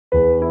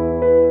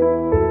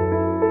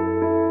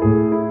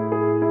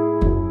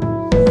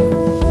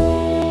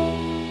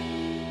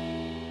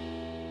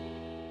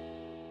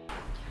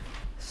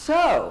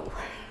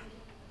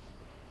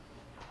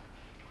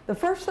The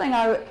first thing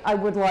I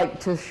would like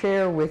to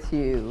share with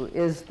you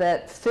is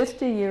that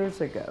 50 years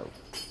ago,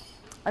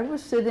 I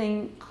was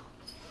sitting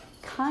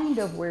kind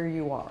of where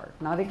you are.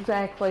 Not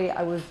exactly.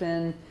 I was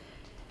in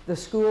the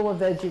School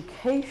of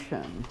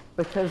Education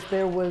because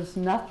there was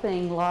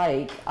nothing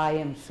like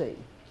IMC.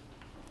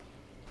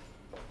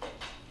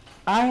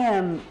 I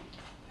am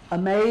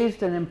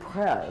amazed and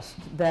impressed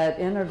that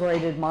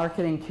integrated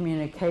marketing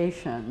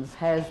communications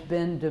has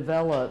been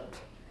developed,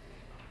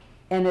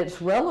 and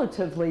it's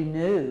relatively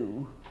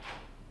new.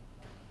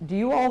 Do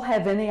you all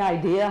have any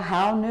idea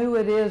how new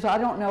it is? I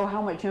don't know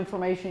how much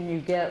information you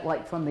get,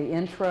 like from the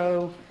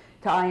intro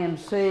to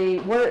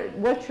IMC.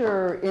 What's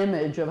your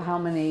image of how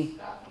many?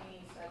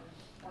 Daphne said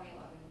 2011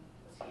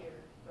 was here,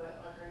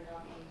 but our grand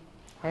Daphne.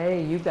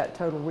 Hey, you've got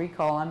total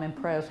recall. I'm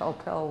impressed. I'll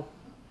tell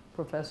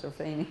Professor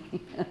Feeney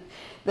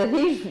that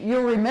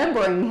you're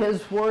remembering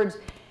his words.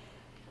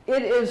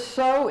 It is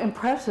so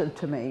impressive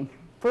to me.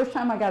 First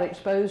time I got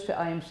exposed to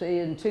IMC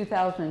in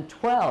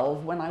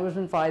 2012 when I was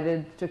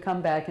invited to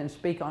come back and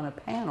speak on a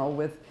panel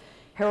with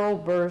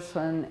Harold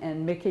Burson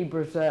and Mickey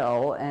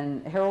Brazel.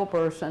 And Harold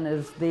Burson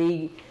is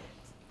the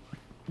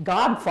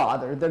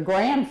godfather, the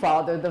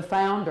grandfather, the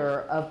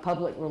founder of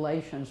public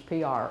relations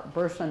PR.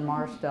 Burson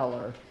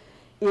Marsteller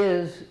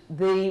is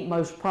the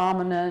most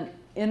prominent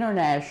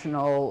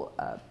international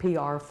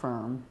PR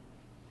firm.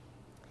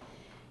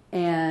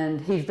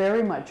 And he's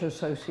very much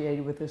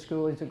associated with the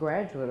school. He's a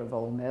graduate of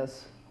Ole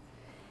Miss.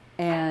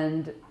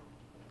 And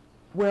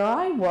where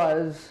I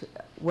was,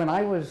 when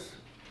I was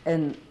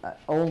in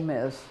Ole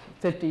Miss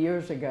 50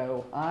 years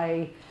ago,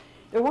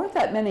 there weren't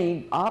that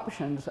many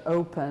options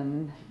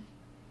open.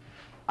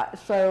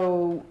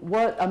 So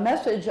a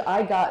message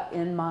I got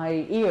in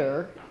my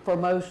ear for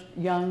most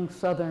young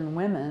Southern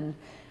women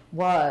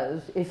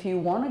was, if you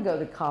want to go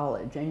to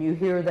college, and you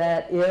hear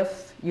that,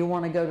 if you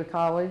want to go to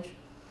college,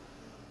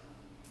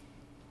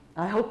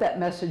 I hope that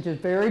message is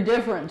very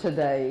different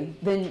today.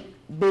 Then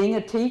being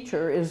a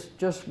teacher is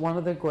just one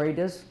of the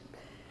greatest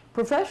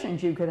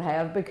professions you could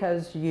have,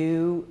 because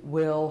you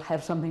will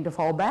have something to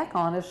fall back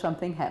on if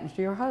something happens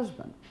to your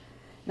husband.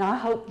 Now, I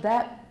hope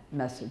that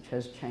message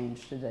has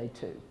changed today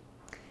too.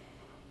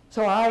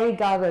 So I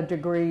got a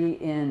degree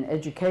in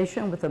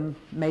education with a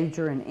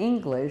major in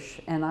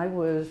English, and I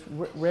was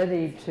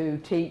ready to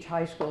teach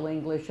high school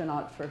English in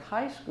Oxford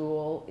High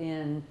School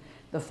in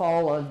the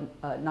fall of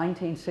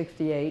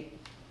 1968.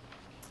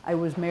 I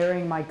was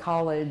marrying my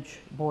college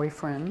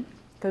boyfriend,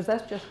 because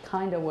that's just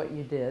kind of what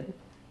you did.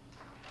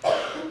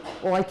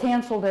 Well, I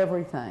canceled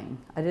everything.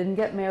 I didn't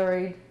get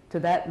married to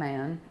that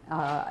man,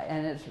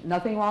 and it's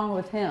nothing wrong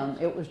with him.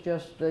 It was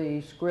just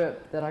the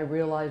script that I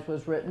realized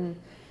was written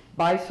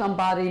by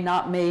somebody,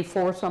 not me,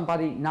 for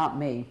somebody, not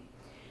me.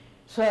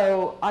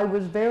 So I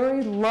was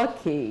very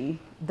lucky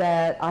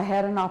that I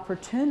had an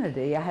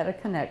opportunity, I had a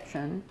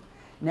connection.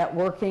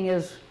 Networking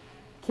is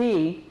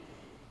key.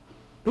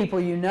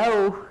 People you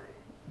know,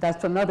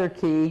 that's another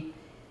key.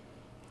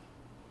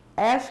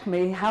 Asked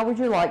me, how would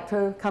you like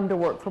to come to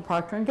work for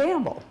Procter &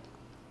 Gamble?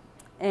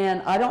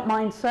 And I don't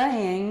mind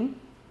saying,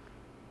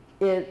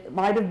 it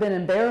might have been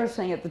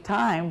embarrassing at the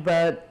time,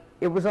 but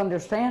it was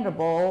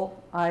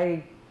understandable.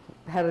 I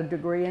had a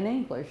degree in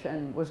English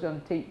and was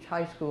going to teach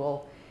high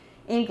school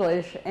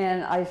English,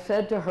 and I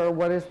said to her,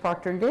 what is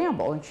Procter &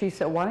 Gamble? And she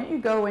said, why don't you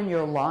go in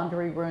your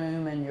laundry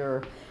room and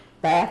your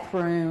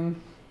bathroom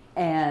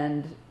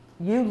and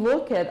you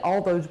look at all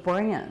those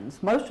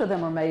brands. Most of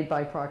them are made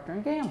by Procter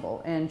 &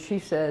 Gamble. And she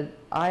said,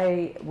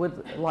 I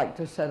would like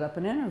to set up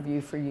an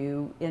interview for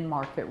you in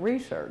market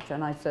research.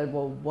 And I said,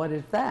 well, what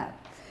is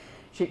that?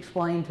 She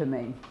explained to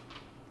me.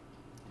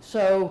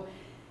 So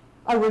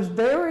I was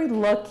very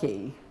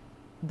lucky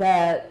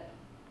that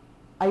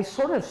I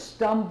sort of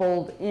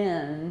stumbled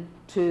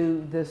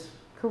into this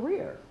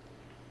career.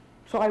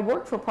 So I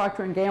worked for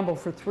Procter & Gamble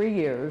for 3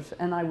 years,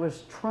 and I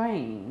was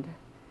trained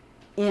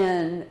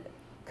in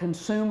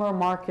consumer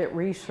market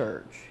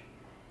research.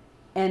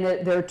 And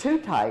there are two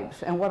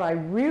types, and what I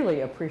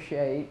really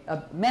appreciate,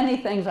 many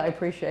things I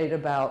appreciate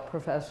about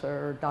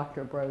Professor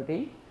Dr.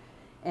 Bodie,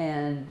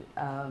 and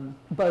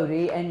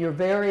you're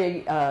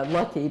very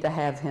lucky to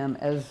have him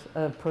as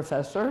a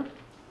professor.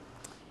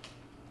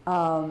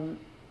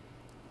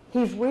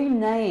 He's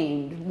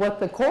renamed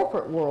what the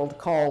corporate world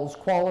calls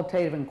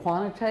qualitative and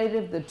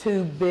quantitative, the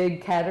two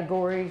big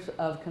categories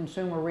of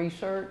consumer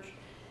research.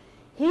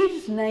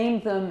 He's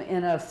named them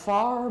in a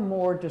far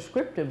more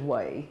descriptive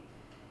way,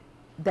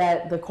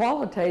 that the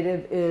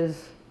qualitative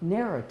is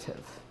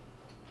narrative.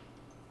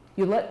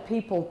 You let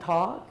people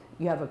talk,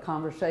 you have a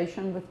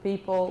conversation with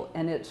people,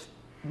 and it's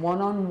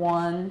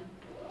one-on-one,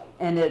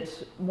 and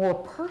it's more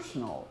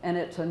personal, and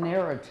it's a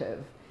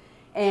narrative.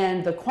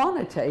 And the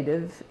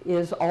quantitative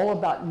is all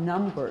about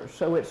numbers,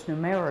 so it's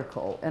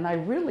numerical. And I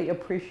really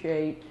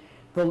appreciate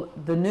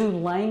the new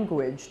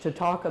language to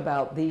talk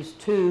about these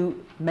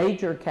two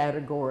major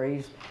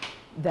categories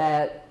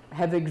that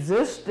have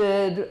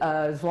existed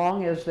as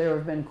long as there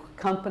have been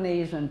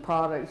companies and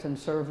products and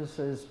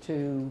services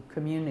to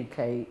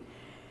communicate.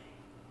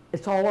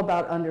 It's all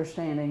about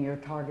understanding your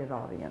target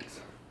audience.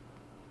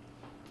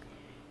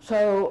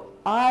 So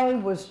I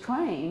was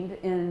trained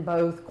in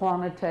both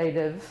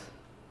quantitative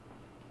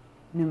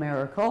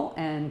numerical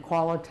and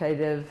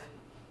qualitative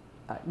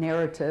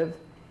narrative.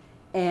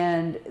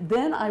 And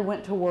then I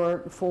went to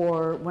work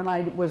for, when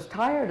I was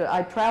tired,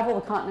 I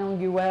traveled the continental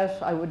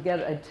US, I would get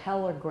a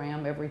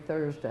telegram every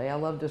Thursday. I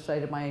love to say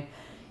to my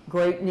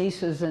great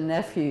nieces and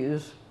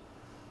nephews,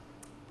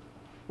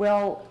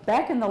 well,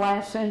 back in the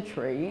last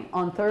century,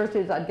 on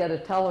Thursdays I'd get a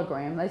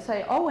telegram. They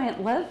say, oh,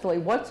 Aunt Leslie,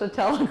 what's a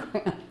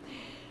telegram?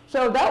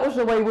 So that was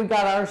the way we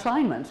got our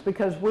assignments,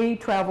 because we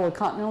traveled the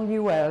continental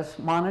US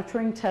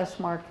monitoring test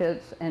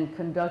markets and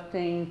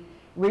conducting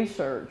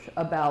research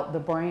about the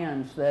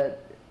brands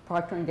that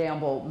Procter &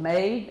 Gamble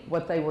made,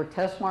 what they were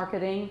test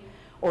marketing,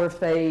 or if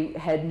they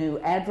had new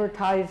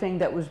advertising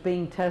that was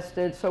being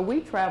tested. So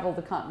we traveled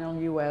the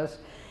continental US,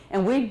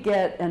 and we'd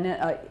get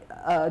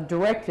a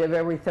directive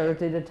every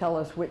Thursday to tell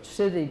us which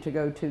city to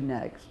go to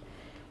next.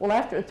 Well,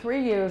 after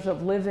 3 years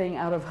of living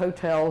out of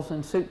hotels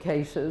and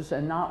suitcases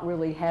and not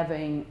really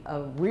having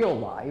a real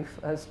life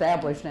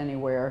established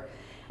anywhere,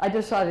 I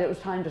decided it was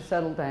time to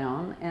settle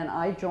down, and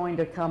I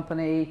joined a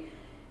company,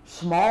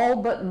 small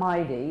but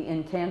mighty,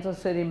 in Kansas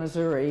City,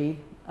 Missouri,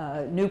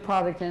 New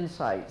Product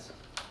Insights,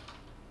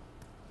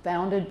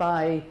 founded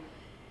by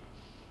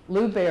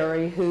Lou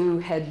Berry, who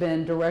had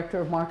been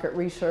director of market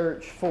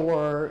research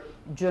for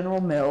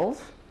General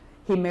Mills.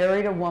 He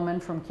married a woman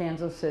from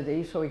Kansas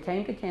City, so he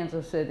came to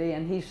Kansas City,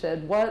 and he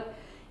said what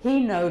he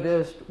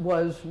noticed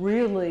was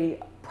really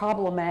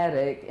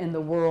problematic in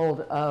the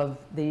world of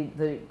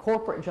the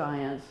corporate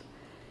giants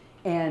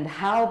and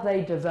how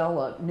they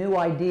developed new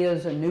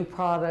ideas and new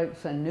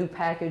products and new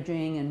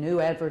packaging and new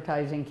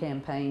advertising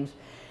campaigns.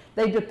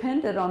 They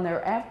depended on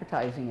their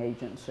advertising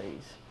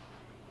agencies.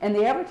 And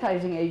the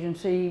advertising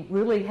agency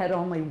really had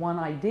only one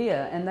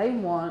idea, and they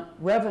want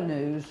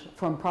revenues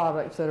from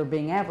products that are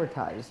being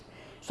advertised.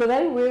 So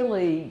they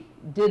really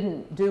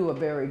didn't do a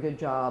very good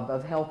job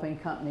of helping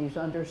companies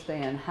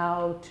understand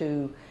how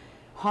to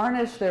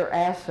harness their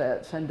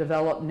assets and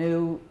develop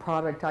new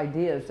product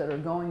ideas that are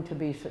going to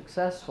be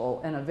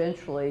successful and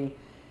eventually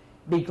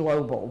be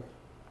global.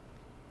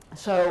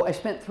 So I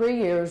spent 3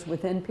 years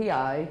with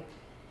NPI,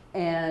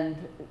 and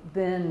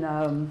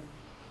then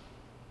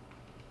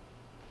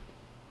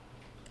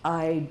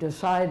I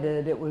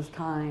decided it was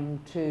time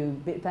to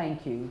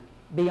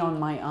be on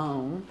my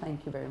own.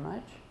 Thank you very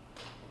much.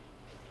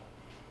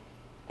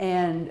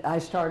 And I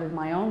started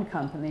my own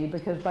company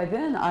because by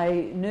then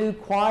I knew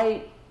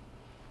quite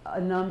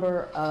a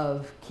number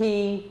of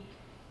key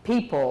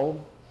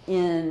people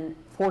in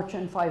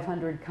Fortune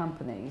 500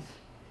 companies.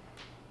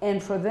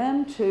 And for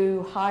them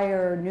to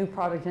hire New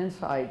Product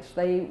Insights,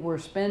 they were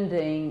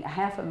spending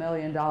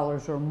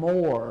 $500,000 or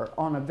more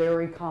on a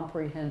very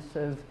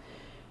comprehensive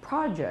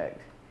project.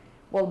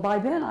 Well, by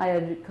then I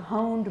had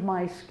honed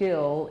my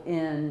skill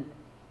in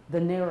the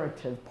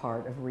narrative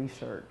part of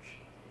research,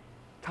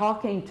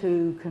 talking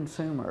to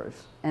consumers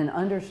and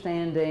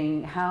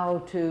understanding how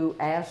to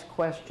ask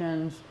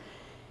questions,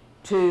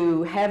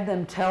 to have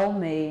them tell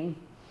me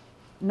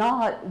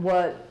not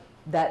what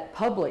that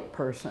public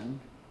person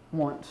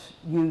wants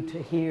you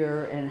to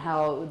hear and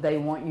how they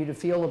want you to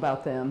feel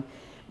about them,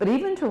 but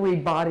even to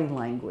read body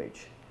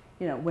language.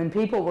 You know, when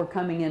people were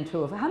coming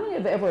into how many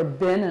have ever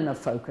been in a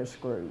focus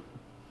group?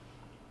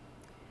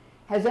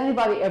 Has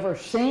anybody ever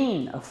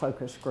seen a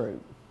focus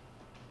group?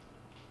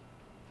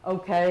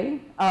 Okay.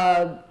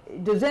 How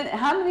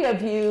many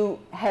of you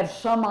have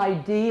some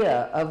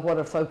idea of what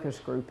a focus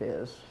group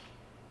is?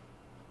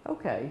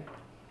 Okay.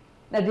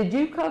 Now, did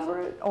you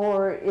cover it,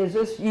 or is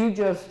this you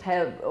just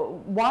have?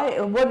 Who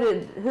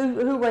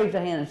raised a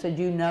hand and said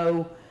you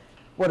know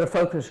what a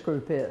focus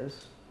group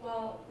is?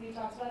 Well, we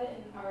talked about it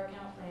in our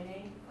account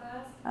planning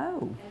class. Oh.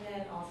 And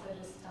then also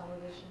just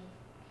television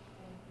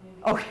and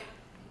movies. Okay.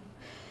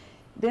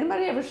 Did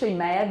anybody ever see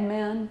Mad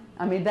Men?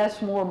 I mean,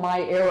 that's more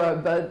my era,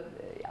 but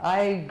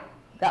I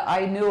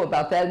knew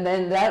about that. And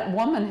then that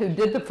woman who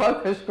did the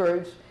focus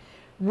groups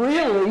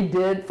really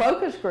did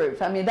focus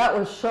groups. I mean, that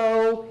was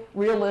so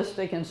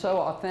realistic and so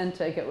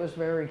authentic. It was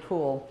very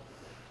cool.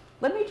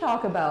 Let me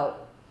talk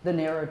about the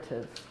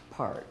narrative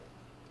part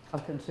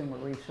of consumer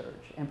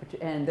research.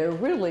 And there are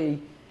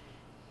really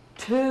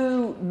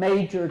two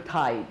major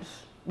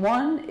types.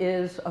 One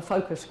is a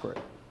focus group.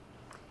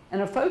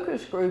 And a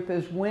focus group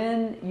is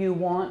when you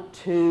want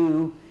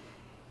to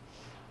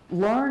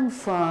learn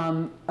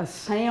from a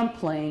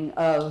sampling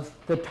of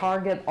the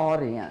target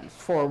audience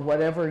for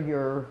whatever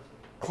your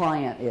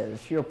client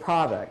is, your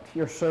product,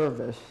 your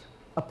service,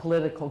 a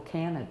political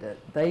candidate.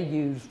 They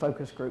use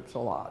focus groups a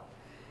lot.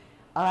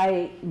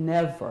 I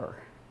never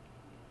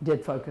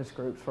did focus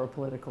groups for a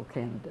political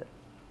candidate.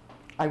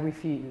 I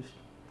refused,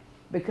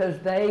 because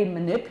they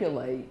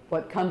manipulate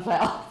what comes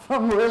out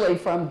from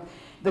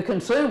the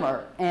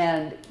consumer,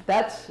 and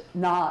that's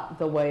not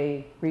the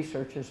way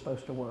research is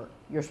supposed to work.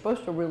 You're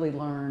supposed to really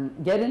learn,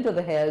 get into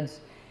the heads,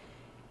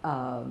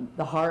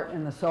 the heart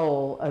and the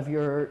soul of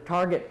your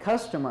target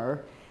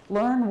customer,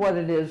 learn what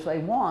it is they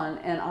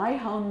want, and I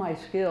hone my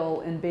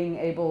skill in being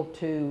able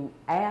to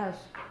ask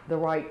the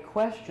right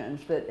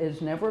questions that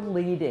is never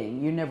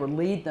leading. You never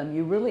lead them.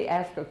 You really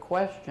ask a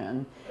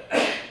question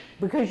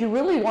because you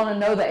really want to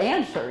know the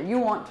answer. You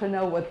want to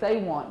know what they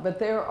want. But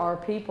there are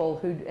people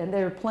who, and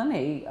there are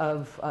plenty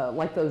of,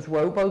 like those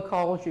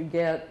robocalls you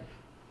get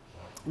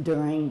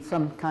during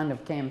some kind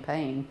of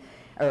campaign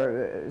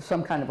or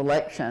some kind of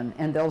election,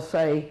 and they'll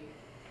say,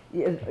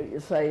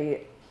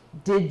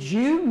 did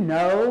you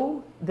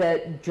know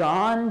that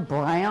John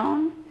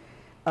Brown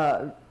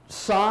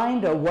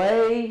signed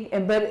away?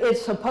 But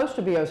it's supposed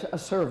to be a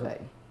survey.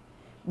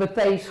 But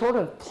they sort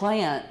of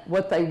plant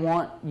what they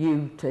want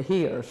you to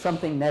hear,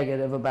 something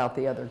negative about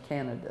the other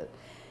candidate.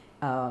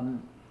 The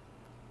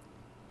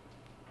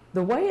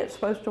way it's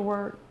supposed to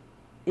work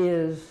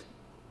is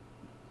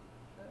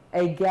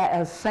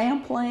a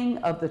sampling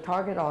of the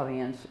target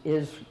audience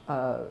is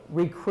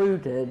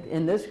recruited,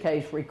 in this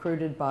case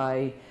recruited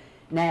by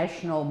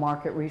national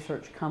market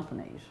research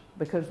companies,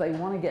 because they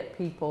want to get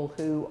people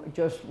who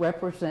just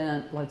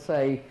represent, let's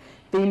say,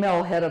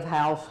 female head of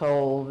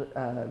household,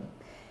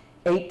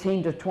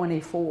 18 to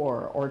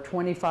 24 or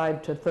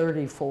 25 to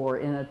 34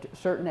 in a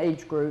certain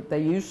age group.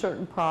 They use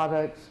certain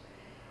products.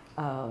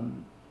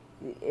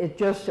 It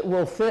just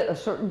will fit a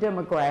certain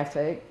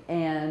demographic,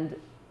 and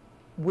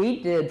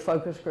we did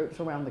focus groups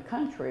around the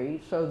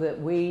country so that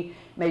we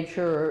made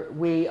sure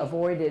we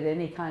avoided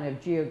any kind of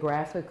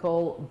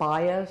geographical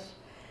bias.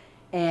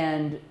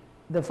 And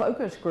the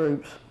focus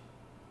groups,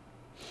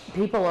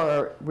 people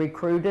are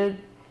recruited,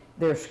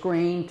 they're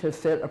screened to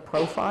fit a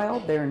profile,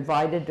 they're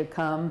invited to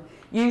come.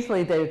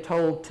 Usually they're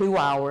told 2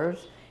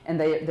 hours, and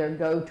they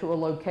go to a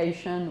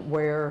location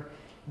where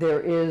there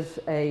is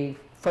a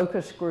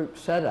focus group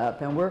set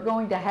up, and we're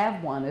going to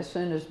have one as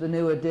soon as the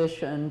new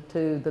addition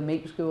to the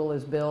Meek School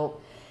is built.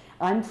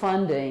 I'm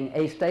funding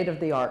a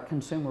state-of-the-art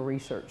consumer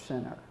research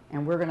center,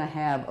 and we're going to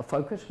have a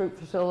focus group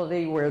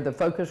facility where the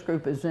focus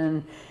group is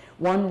in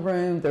one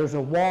room. There's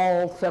a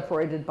wall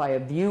separated by a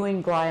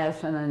viewing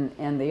glass,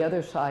 and the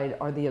other side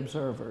are the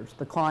observers,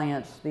 the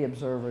clients, the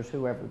observers,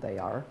 whoever they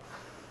are.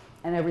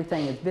 And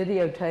everything is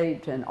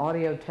videotaped and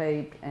audio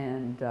taped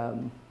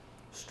and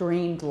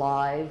streamed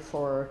live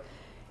for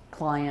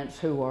clients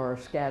who are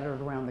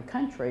scattered around the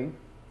country.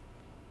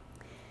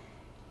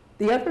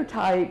 The other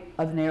type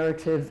of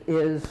narrative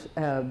is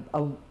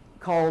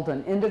called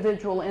an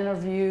individual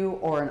interview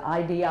or an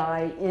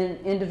IDI,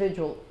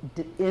 individual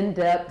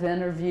in-depth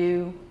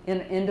interview,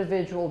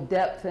 individual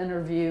depth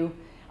interview,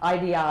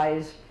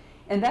 IDIs.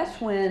 And that's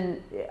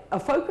when a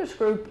focus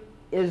group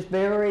is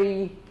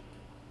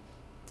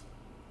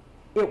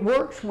it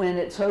works when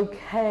it's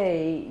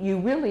okay. You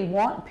really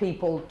want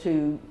people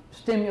to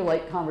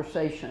stimulate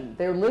conversation.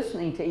 They're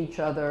listening to each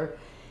other,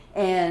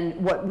 and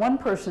what one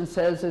person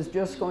says is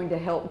just going to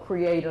help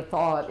create a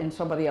thought in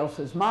somebody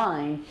else's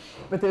mind,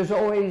 but there's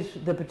always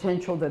the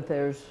potential that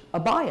there's a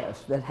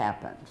bias that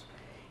happens.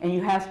 And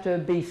you have to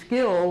be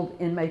skilled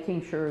in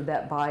making sure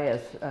that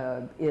bias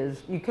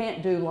you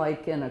can't do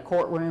like in a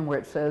courtroom where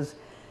it says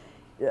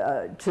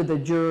to the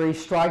jury,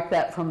 strike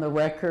that from the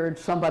record.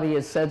 Somebody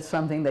has said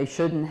something they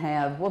shouldn't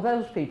have. Well,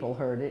 those people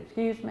heard it.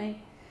 Excuse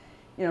me?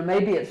 You know,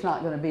 maybe it's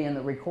not going to be in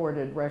the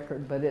recorded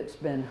record, but it's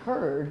been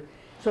heard.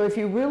 So if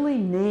you really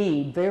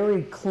need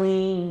very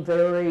clean,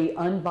 very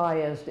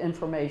unbiased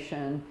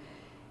information,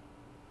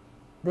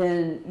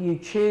 then you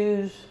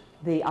choose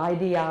the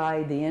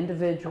IDI, the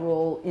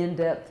individual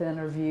in-depth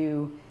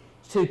interview,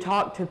 to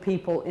talk to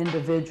people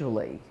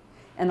individually.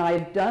 And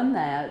I've done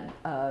that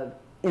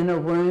in a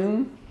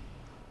room,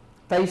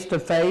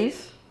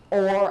 face-to-face,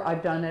 or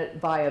I've done it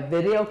via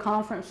video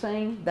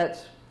conferencing.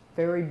 That's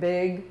very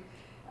big.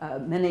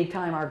 Many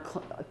times our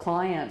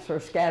clients are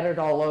scattered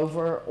all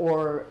over,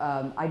 or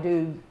I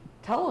do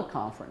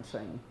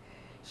teleconferencing.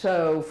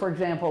 So, for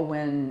example,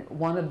 when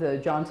one of the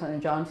Johnson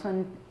 &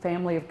 Johnson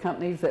family of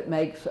companies that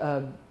makes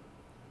a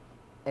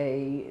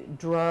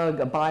drug,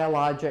 a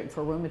biologic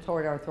for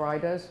rheumatoid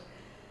arthritis,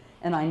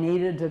 and I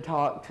needed to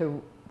talk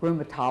to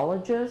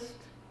rheumatologists,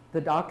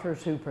 the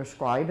doctors who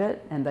prescribe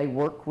it, and they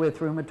work with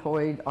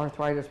rheumatoid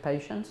arthritis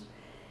patients,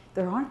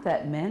 there aren't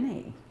that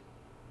many.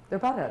 There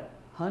are about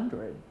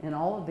 100 in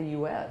all of the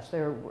U.S.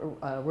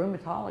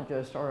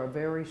 Rheumatologists are a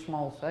very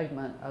small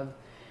segment of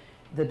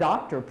the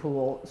doctor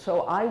pool,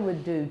 so I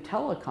would do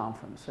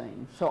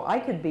teleconferencing. So I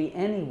could be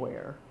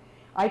anywhere.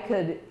 I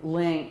could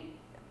link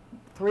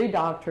 3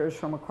 doctors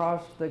from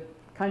across the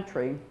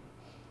country,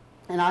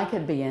 and I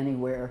could be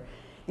anywhere.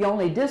 The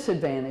only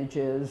disadvantage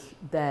is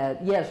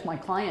that, yes, my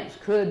clients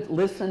could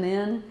listen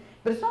in,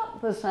 but it's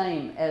not the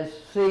same as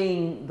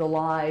seeing the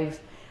live.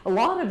 A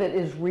lot of it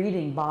is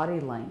reading body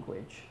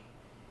language.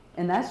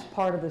 And that's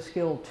part of the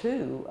skill,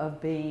 too,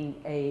 of being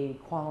a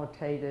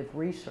qualitative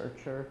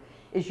researcher,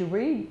 is you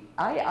read.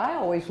 I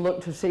always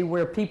look to see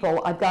where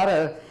people, I've got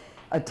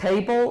a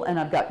table and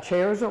I've got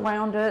chairs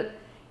around it,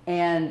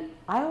 and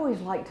I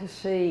always like to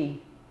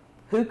see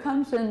who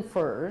comes in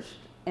first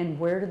and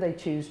where do they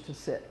choose to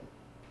sit.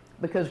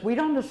 Because we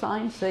don't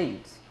assign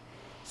seats.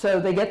 So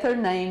they get their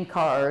name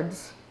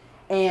cards,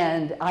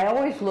 And I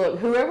always look,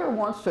 whoever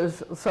wants to,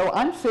 so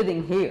I'm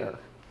sitting here,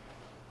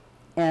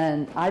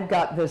 and I've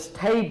got this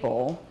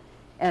table,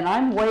 and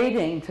I'm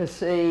waiting to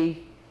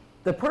see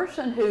the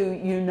person who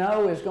you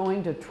know is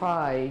going to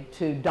try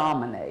to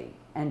dominate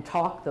and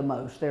talk the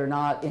most. They're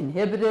not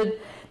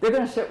inhibited. They're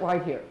going to sit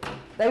right here.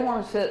 They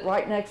want to sit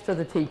right next to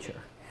the teacher.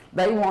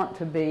 They want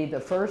to be the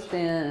first in,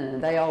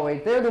 and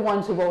they're the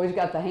ones who've always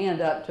got the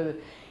hand up to,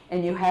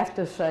 and you have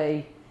to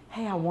say,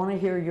 hey, I want to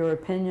hear your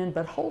opinion,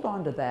 but hold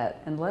on to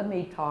that and let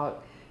me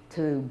talk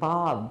to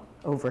Bob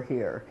over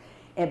here.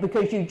 And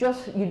because you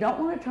don't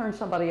want to turn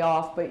somebody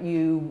off, but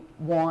you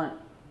want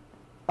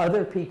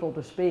other people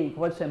to speak.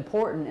 What's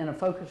important in a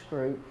focus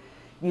group,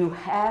 you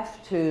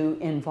have to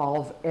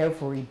involve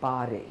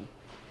everybody.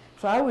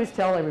 So I always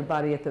tell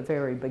everybody at the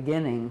very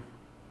beginning,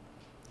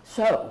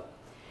 so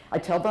I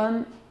tell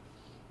them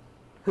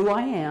who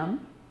I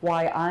am,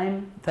 why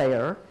I'm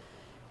there,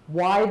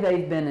 why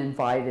they've been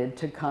invited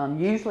to come.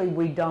 Usually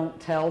we don't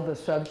tell the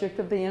subject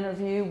of the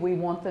interview. We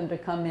want them to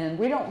come in.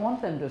 We don't want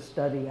them to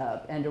study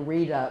up and to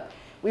read up.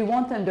 We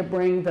want them to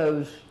bring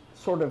those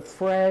sort of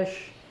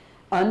fresh,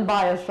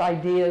 unbiased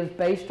ideas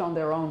based on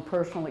their own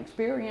personal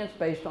experience,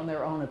 based on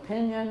their own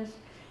opinions.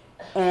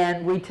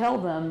 And we tell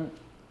them,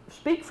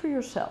 speak for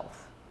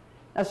yourself.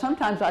 Now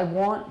sometimes I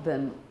want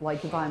them,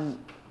 like if I'm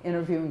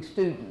interviewing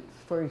students,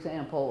 for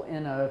example,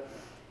 in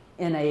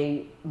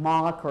a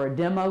mock or a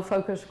demo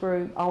focus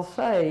group, I'll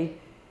say,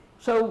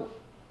 so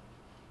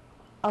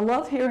I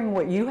love hearing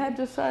what you had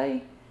to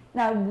say.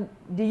 Now,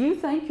 do you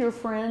think your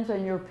friends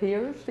and your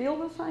peers feel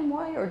the same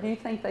way, or do you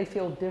think they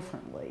feel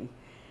differently?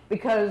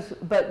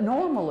 But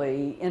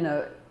normally in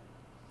a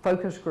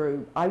focus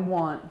group, I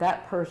want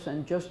that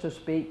person just to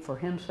speak for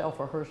himself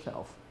or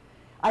herself.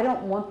 I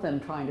don't want them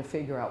trying to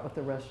figure out what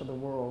the rest of the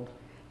world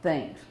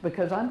thinks,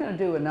 because I'm going to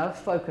do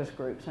enough focus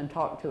groups and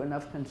talk to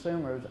enough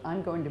consumers,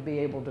 I'm going to be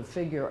able to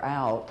figure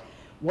out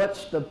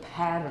what's the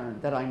pattern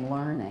that I'm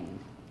learning.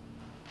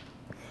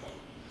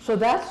 So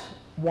that's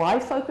why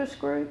focus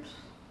groups.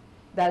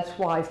 That's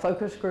why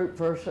focus group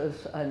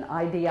versus an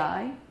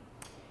IDI.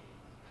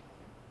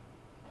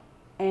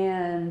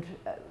 And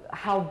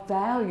how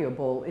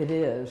valuable it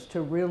is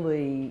to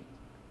really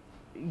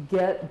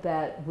get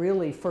that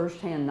really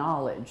firsthand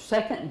knowledge.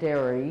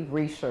 Secondary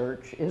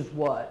research is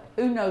what?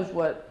 Who knows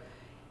what?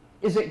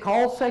 Is it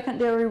called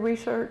secondary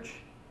research?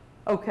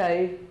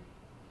 Okay.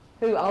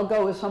 I'll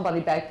go with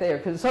somebody back there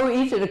because it's so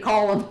easy to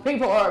call them.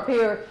 People are up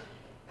here.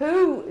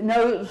 Who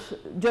knows,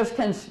 just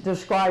can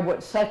describe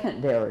what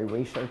secondary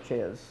research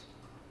is?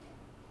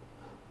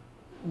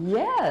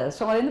 Yes,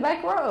 somebody in the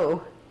back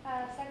row.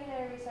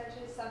 Secondary research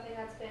is something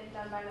that's been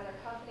done by another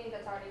company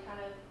that's already kind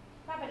of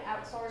not been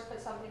outsourced,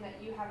 but something that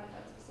you haven't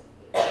done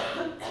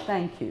specifically.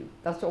 Thank you.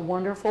 That's a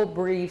wonderful,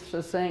 brief,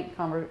 succinct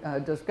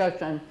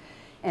discussion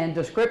and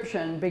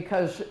description,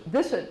 because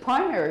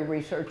primary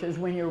research is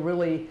when you're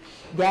really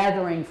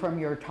gathering from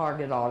your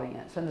target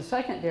audience. And the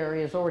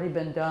secondary has already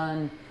been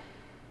done,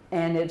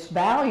 and it's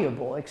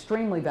valuable,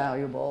 extremely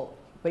valuable,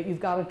 but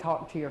you've got to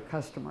talk to your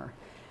customer.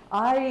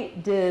 I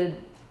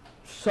did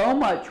so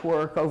much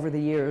work over the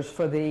years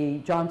for the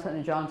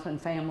Johnson & Johnson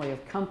family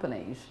of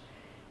companies,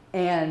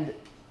 and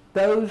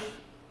those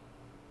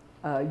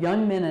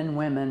young men and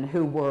women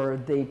who were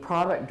the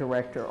product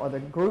director or the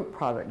group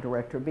product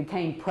director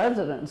became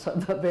presidents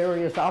of the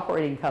various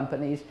operating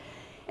companies,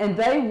 and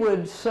they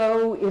would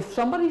if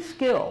somebody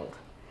skilled,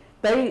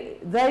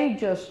 they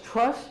just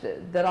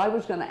trusted that I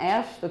was going to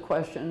ask the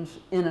questions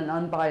in an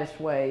unbiased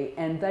way,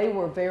 and they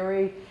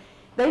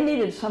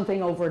needed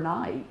something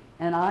overnight,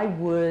 and I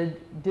would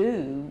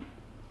do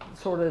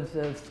sort of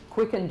the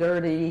quick and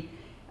dirty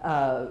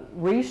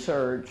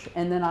research,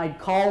 and then I'd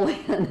call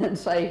in and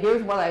say,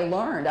 here's what I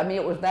learned. I mean,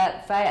 it was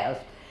that fast.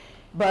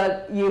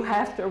 But you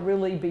have to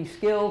really be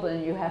skilled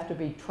and you have to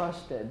be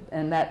trusted,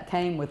 and that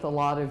came with a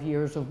lot of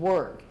years of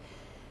work.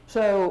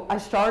 So I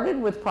started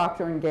with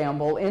Procter &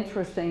 Gamble.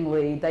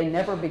 Interestingly, they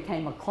never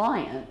became a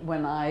client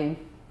when I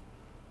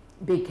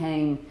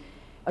became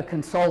a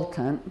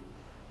consultant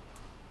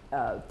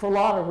for a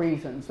lot of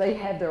reasons. They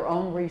had their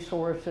own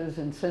resources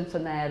in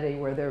Cincinnati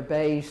where they're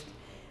based.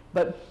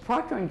 But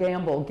Procter &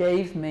 Gamble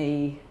gave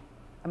me,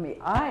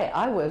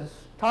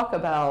 talk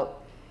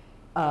about,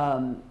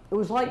 it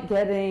was like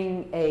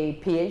getting a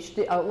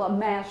PhD, a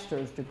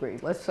master's degree,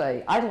 let's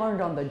say. I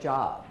learned on the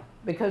job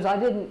because I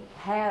didn't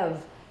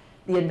have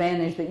the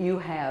advantage that you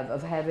have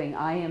of having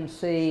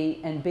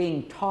IMC and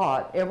being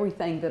taught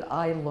everything that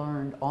I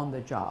learned on the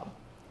job.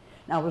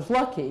 Now, I was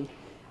lucky.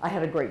 I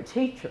had a great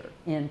teacher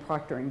in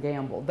Procter &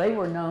 Gamble. They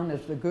were known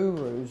as the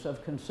gurus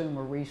of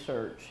consumer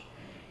research.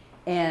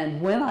 And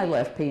when I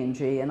left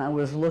P&G and I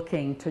was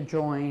looking to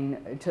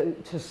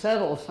to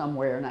settle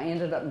somewhere, and I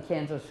ended up in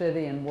Kansas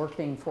City and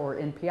working for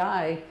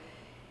NPI,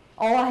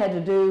 all I had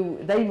to do,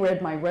 they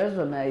read my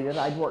resume that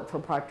I'd worked for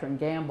Procter &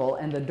 Gamble,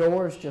 and the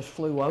doors just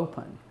flew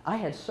open. I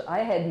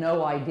had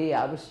no idea.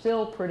 I was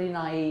still pretty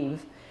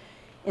naive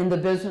in the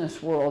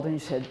business world, and you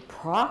said,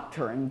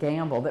 Procter &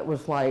 Gamble, that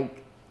was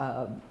like,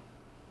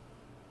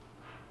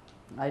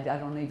 I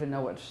don't even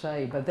know what to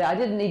say, but I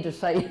didn't need to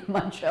say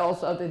much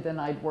else other than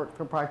I'd worked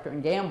for Procter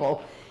 &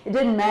 Gamble. It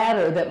didn't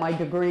matter that my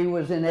degree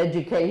was in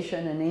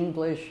education and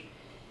English,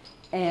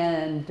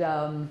 and,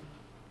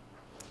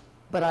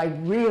 but I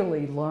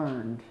really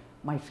learned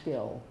my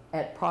skill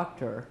at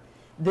Procter.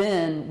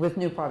 Then with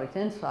New Product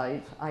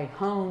Insights, I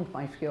honed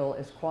my skill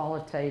as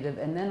qualitative,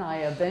 and then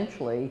I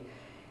eventually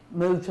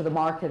moved to the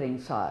marketing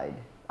side.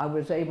 I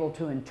was able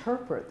to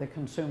interpret the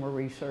consumer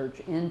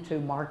research into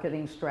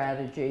marketing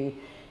strategy.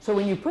 So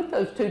when you put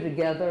those two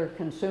together,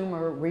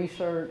 consumer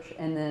research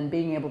and then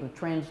being able to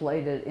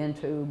translate it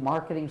into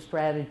marketing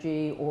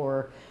strategy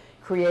or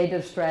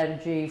creative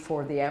strategy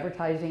for the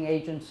advertising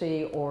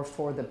agency or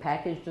for the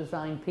package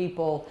design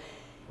people,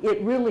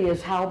 it really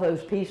is how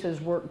those pieces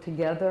work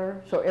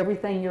together. So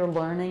everything you're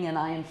learning in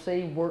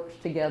IMC works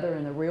together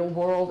in the real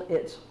world.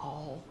 It's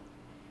all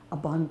a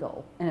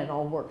bundle, and it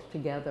all works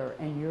together,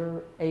 and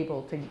you're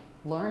able to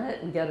learn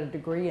it and get a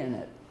degree in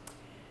it.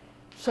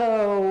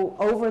 So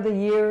over the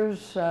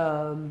years,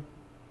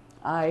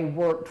 I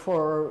worked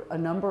for a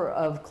number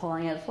of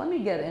clients. Let me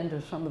get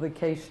into some of the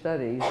case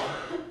studies.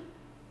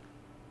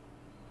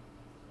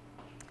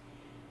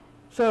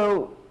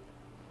 So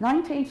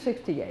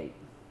 1968,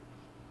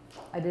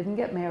 I didn't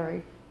get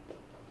married.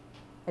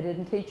 I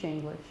didn't teach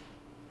English.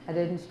 I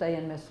didn't stay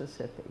in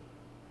Mississippi.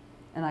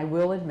 And I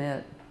will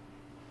admit,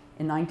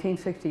 in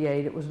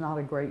 1968, it was not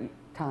a great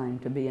time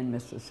to be in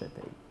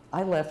Mississippi.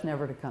 I left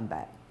never to come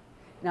back.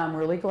 Now, I'm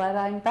really glad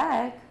I'm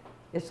back.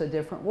 It's a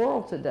different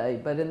world today,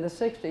 but in the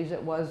 60s,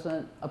 it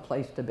wasn't a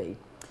place to be.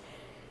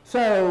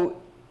 So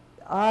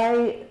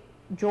I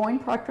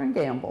joined Procter &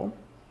 Gamble,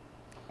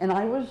 and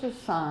I was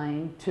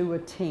assigned to a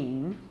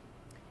team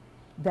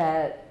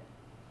that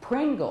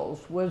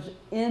Pringles was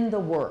in the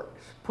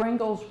works.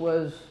 Pringles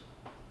was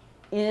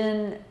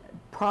in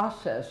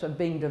process of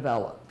being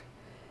developed.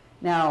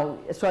 Now,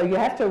 so you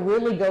have to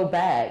really go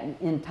back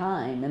in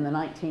time in the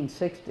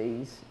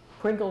 1960s.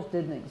 Pringles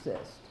didn't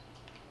exist.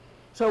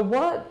 So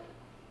what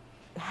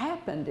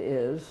happened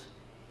is,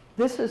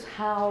 this is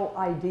how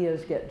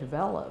ideas get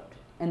developed.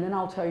 And then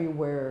I'll tell you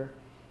where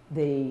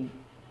the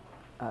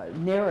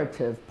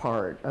narrative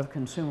part of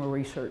consumer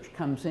research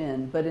comes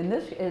in. But in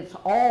this, it's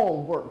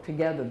all worked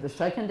together, the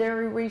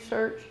secondary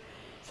research.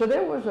 So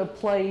there was a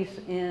place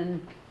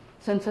in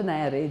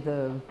Cincinnati,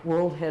 the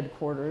world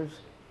headquarters,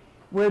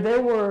 where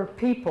there were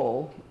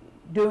people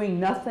doing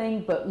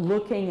nothing but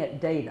looking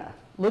at data,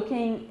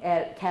 looking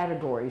at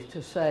categories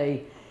to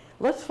say,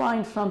 let's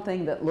find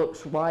something that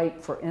looks right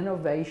for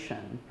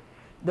innovation.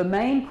 The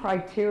main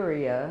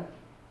criteria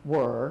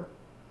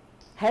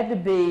had to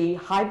be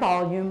high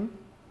volume,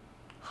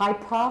 high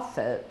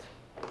profit,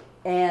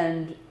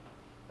 and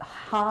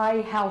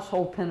high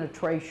household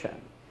penetration.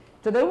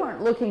 So they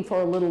weren't looking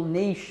for a little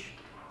niche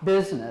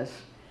business,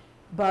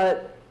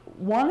 but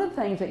one of the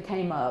things that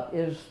came up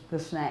is the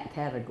snack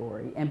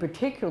category, and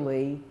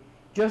particularly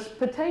just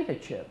potato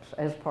chips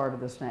as part of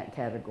the snack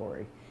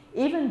category.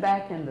 Even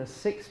back in the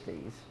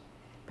 60s,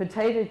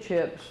 potato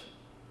chips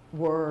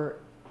were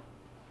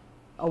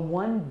a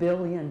 $1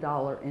 billion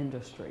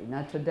industry.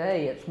 Now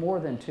today it's more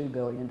than $2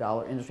 billion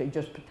industry,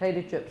 just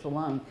potato chips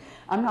alone.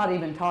 I'm not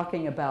even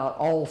talking about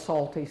all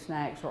salty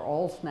snacks or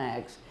all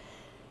snacks.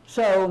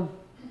 So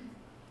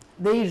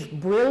these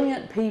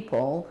brilliant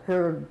people who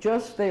are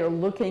just there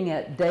looking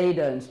at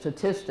data and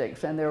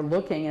statistics, and they're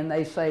looking and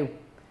they say,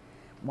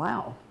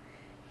 wow,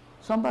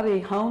 somebody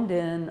honed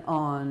in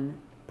on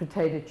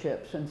potato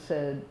chips and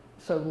said,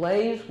 so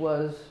Lay's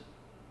was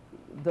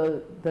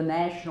the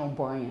national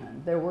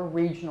brand. There were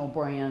regional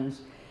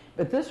brands,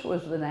 but this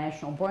was the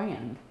national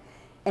brand.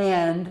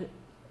 And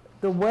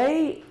the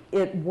way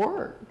it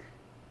worked,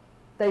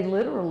 they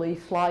literally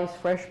sliced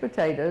fresh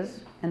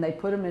potatoes and they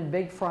put them in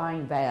big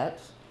frying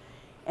vats,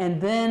 and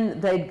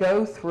then they'd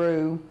go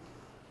through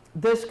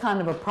this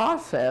kind of a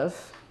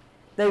process.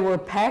 They were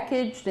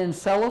packaged in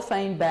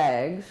cellophane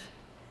bags,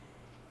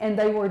 and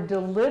they were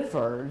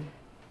delivered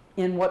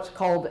in what's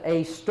called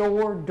a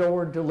store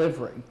door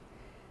delivery.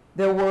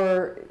 There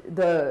were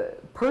the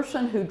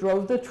person who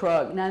drove the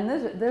truck, now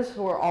this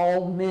were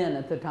all men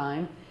at the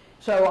time,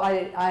 so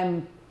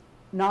I'm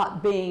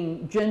not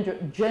being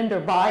gender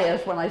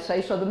biased when I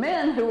say, so the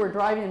men who were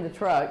driving the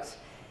trucks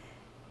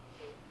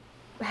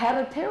had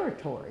a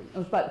territory. It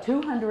was about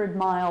 200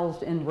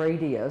 miles in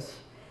radius,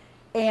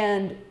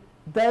 and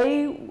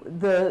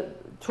the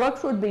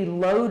trucks would be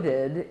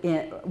loaded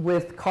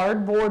with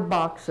cardboard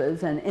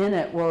boxes, and in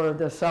it were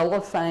the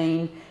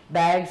cellophane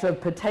bags of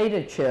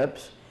potato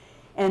chips.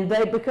 And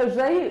because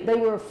they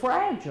were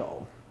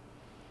fragile,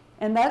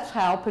 and that's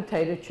how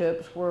potato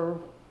chips were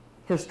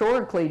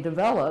historically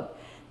developed.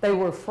 They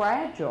were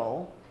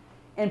fragile,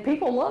 and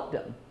people loved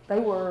them. They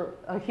were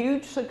a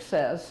huge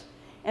success,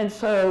 and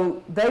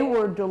so they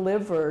were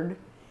delivered.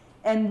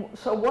 And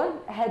so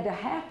what had to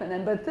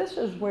happen, but this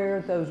is where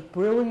those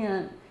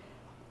brilliant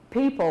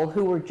people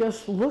who were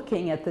just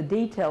looking at the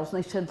details,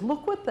 and they said,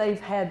 look what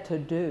they've had to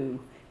do.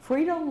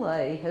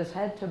 Frito-Lay has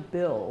had to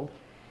build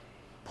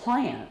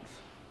plants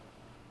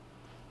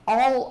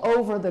all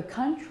over the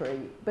country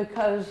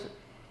because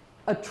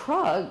a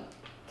truck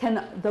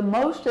the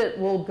most it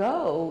will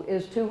go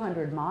is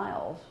 200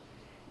 miles.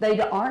 They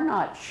are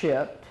not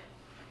shipped.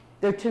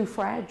 They're too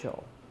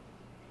fragile.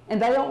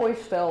 And they always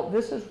felt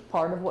this is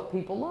part of what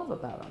people love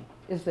about them,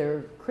 is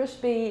they're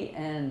crispy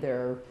and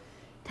they're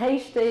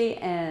tasty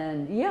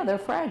and yeah, they're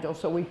fragile.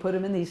 So we put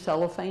them in these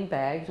cellophane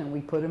bags and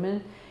we put them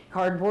in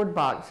cardboard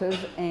boxes,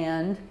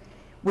 and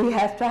we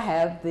have to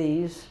have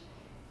these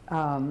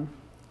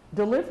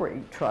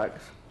delivery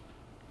trucks.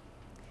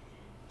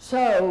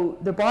 So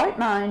the bright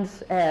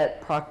minds at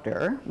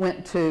Procter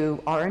went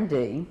to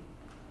R&D.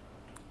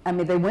 I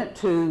mean, they went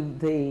to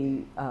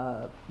the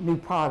new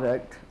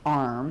product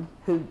arm,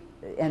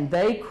 and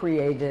they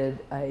created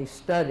a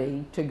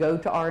study to go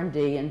to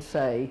R&D and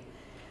say,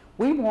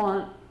 we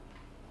want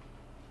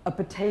a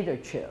potato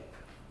chip.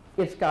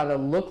 It's got to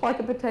look like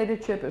a potato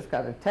chip, it's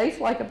got to taste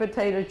like a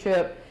potato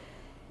chip,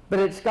 but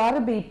it's got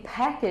to be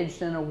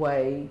packaged in a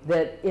way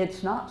that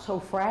it's not so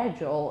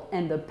fragile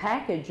and the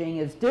packaging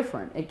is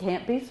different. It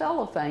can't be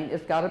cellophane,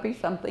 it's got to be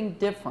something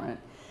different.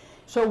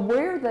 So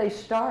where they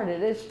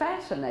started is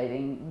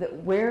fascinating,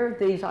 where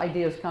these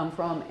ideas come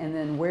from and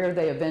then where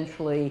they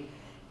eventually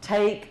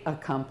take a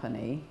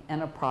company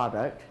and a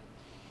product.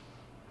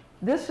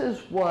 This is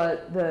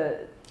what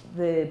the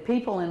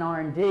people in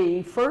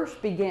R&D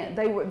first began.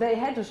 They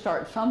had to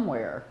start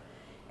somewhere,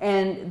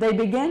 and they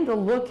began to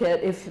look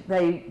at if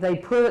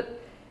they put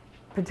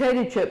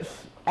potato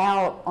chips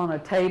out on a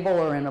table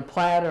or in a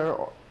platter.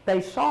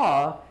 They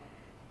saw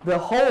the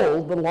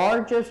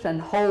largest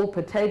and whole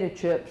potato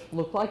chips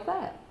look like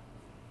that.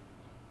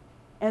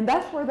 And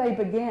that's where they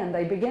began.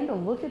 They began to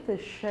look at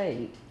this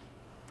shape,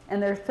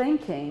 and they're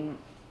thinking,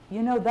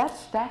 you know,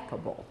 that's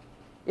stackable.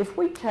 If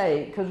we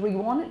take, because we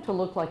want it to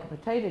look like a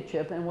potato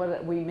chip, and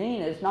what we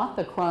mean is not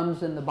the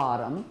crumbs in the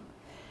bottom,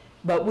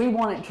 but we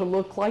want it to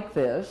look like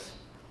this.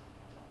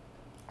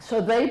 So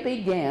they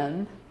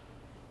began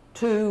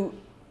to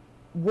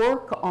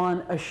work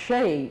on a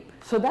shape.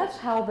 So that's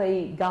how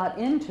they got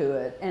into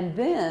it. And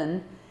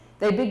then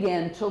they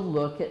began to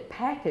look at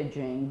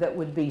packaging that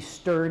would be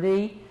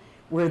sturdy,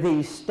 with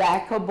these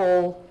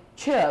stackable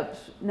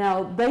chips.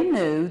 Now, they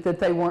knew that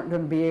they weren't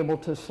going to be able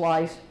to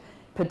slice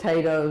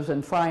potatoes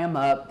and fry them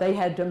up. They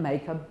had to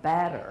make a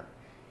batter.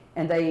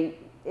 And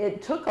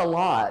it took a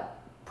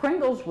lot.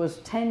 Pringles was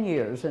 10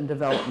 years in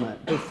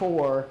development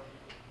before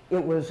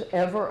it was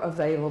ever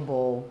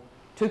available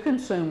to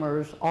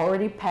consumers,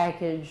 already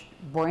packaged,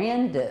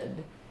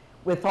 branded,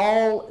 with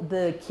all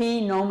the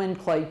key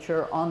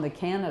nomenclature on the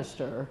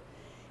canister.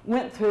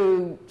 Went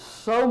through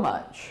so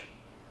much.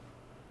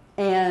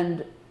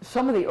 And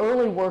some of the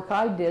early work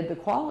I did, the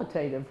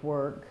qualitative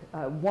work,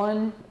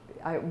 one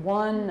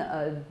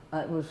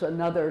was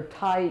another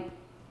type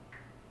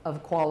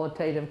of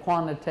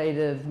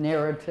quantitative,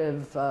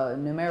 narrative,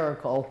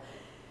 numerical.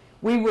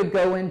 We would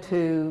go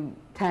into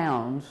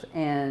towns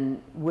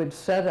and would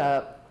set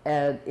up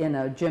in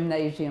a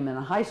gymnasium in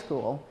a high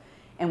school,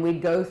 and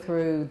we'd go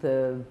through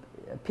the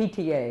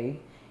PTA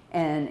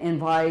and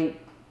invite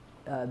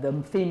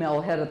the female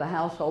head of the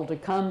household to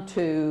come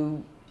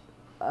to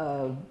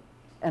a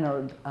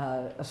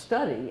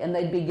study, and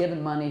they'd be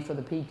given money for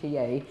the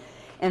PTA.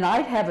 And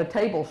I'd have a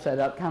table set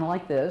up kind of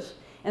like this.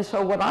 And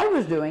so what I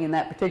was doing in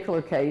that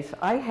particular case,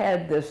 I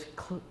had this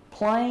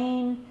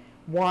plain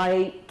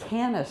white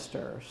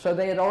canister. So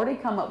they had already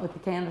come up with the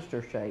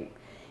canister shape.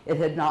 It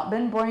had not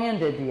been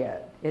branded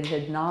yet. It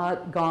had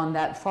not gone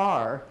that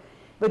far.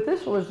 But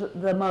this was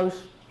the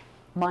most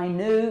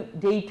minute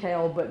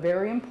detail, but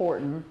very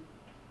important.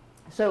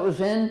 So it was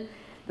in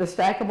the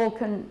stackable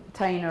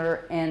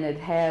container, and it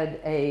had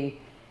a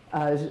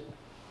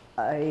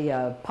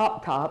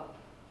pop top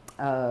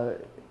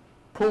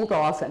pulled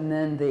off, and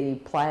then the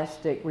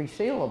plastic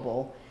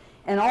resealable.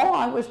 And all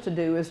I was to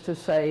do is to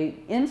say,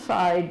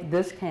 inside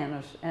this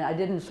canister, and I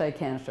didn't say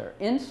canister,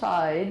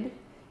 inside,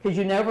 because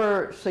you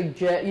never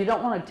suggest, you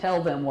don't want to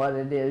tell them what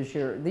it is,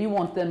 you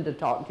want them to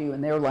talk to you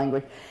in their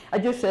language. I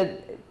just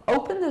said,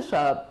 open this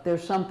up,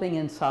 there's something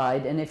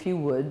inside, and if you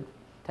would,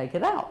 take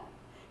it out,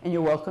 and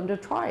you're welcome to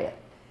try it.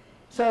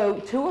 So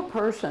to a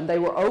person, they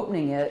were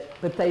opening it,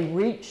 but they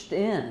reached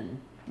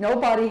in.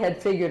 Nobody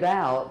had figured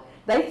out.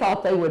 They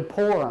thought they would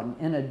pour them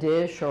in a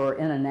dish or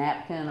in a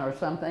napkin or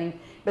something,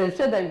 but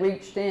instead they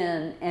reached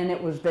in, and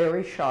it was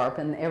very sharp,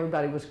 and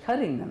everybody was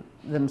cutting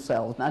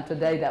themselves. Now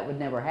today that would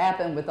never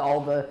happen with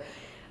all the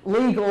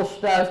legal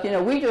stuff. You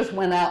know, we just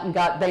went out and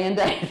got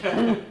Band-Aids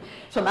and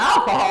some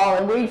alcohol,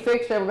 and we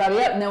fixed everybody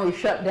up, and then we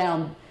shut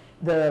down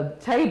the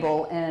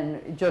table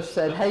and just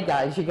said, hey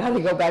guys, you got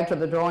to go back to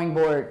the drawing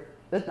board.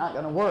 That's not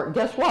going to work.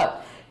 Guess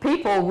what?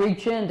 People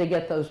reach in to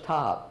get those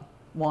top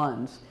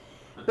ones.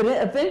 But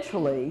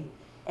eventually,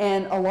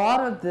 and a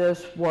lot of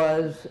this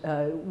was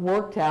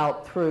worked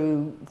out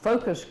through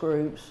focus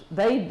groups.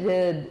 They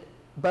did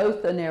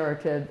both the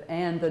narrative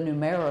and the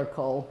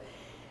numerical.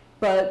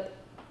 But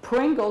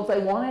Pringles, they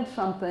wanted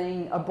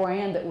something, a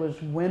brand that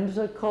was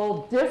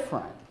whimsical,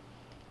 different.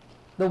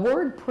 The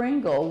word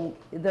Pringle,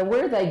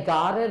 where they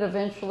got it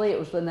eventually, it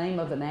was the name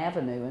of an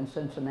avenue in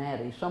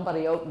Cincinnati.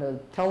 Somebody opened a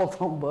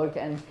telephone book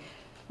and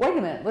wait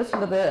a minute,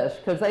 listen to this,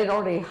 because they'd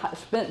already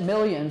spent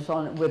millions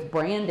on it with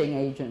branding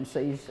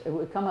agencies. It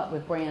would come up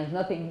with brands,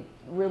 nothing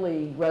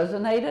really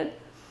resonated.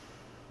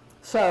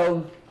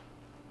 So,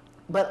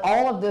 but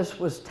all of this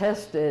was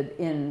tested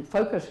in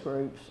focus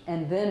groups,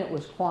 and then it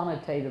was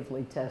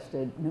quantitatively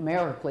tested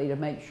numerically to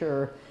make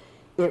sure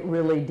it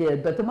really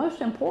did. But the most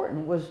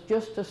important was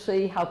just to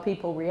see how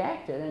people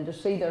reacted and to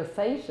see their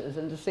faces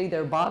and to see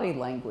their body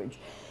language.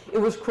 It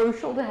was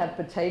crucial to have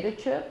potato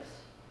chips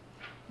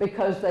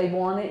because they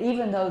wanted,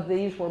 even though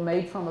these were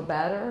made from a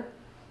batter,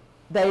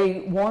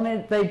 they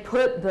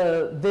put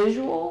the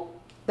visual,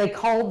 they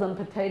called them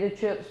potato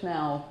chips.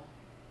 Now,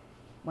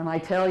 when I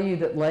tell you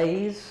that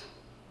Lay's,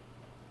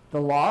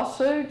 the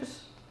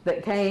lawsuits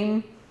that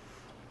came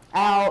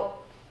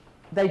out,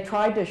 they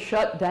tried to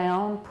shut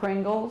down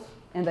Pringles,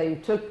 and they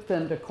took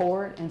them to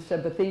court and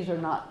said, but these are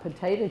not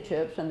potato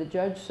chips. And the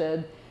judge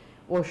said,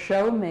 well,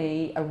 show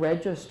me a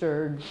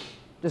registered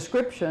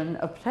description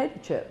of potato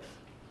chips.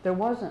 There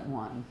wasn't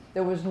one.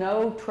 There was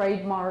no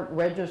trademark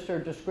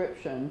registered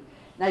description.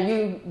 Now,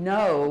 you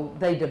know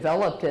they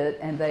developed it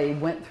and they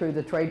went through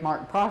the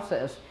trademark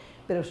process,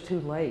 but it was too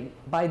late.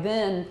 By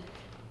then,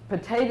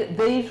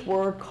 these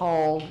were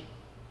called,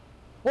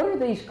 what are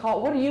these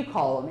called? What do you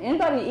call them?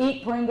 Anybody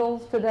eat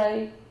Pringles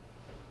today?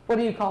 What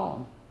do you call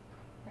them?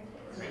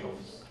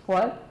 Pringles.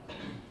 What?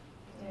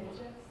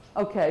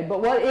 Okay, but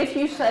what if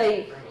you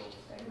say,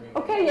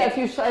 okay, yeah, if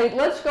you say,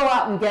 let's go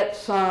out and get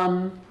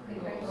some,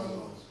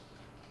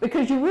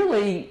 because you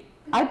really,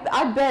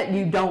 I bet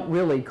you don't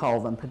really call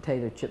them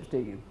potato chips, do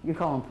you? You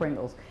call them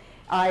Pringles.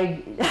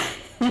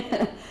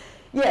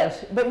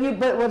 Yes, but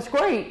what's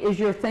great is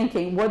you're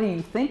thinking, what do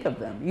you think of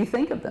them? You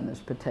think of them as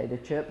potato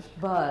chips,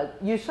 but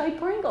you say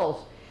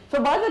Pringles.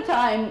 So by the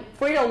time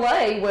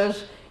Frito-Lay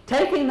was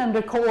taking them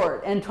to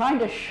court and trying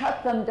to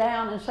shut them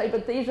down and say,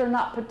 but these are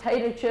not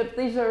potato chips,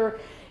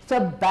 it's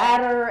a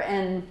batter,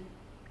 and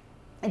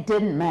it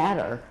didn't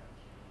matter.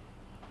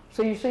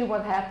 So you see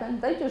what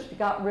happened? They just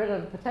got rid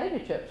of potato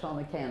chips on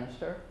the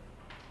canister.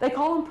 They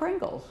call them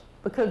Pringles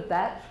because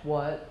that's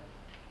what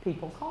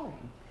people call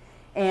them.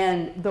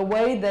 And the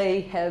way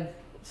they have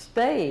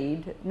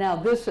stayed, now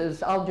this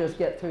is, I'll just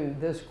get through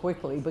this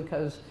quickly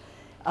because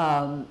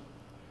the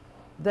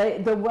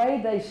way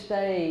they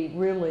stay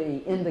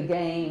really in the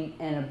game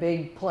and a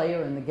big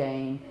player in the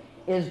game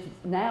is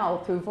now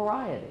through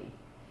variety.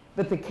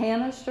 But the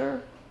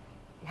canister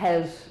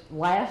has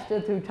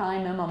lasted through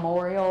time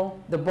immemorial.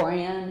 The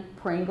brand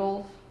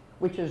Pringles,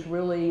 which is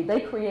really, they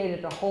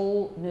created a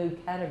whole new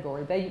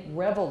category. They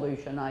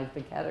revolutionized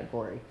the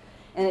category.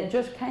 And it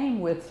just came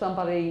with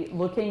somebody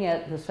looking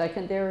at the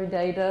secondary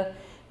data,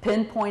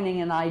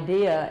 pinpointing an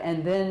idea,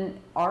 and then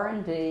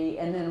R&D,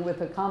 and then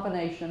with a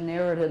combination of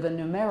narrative and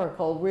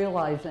numerical,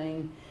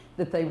 realizing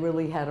that they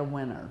really had a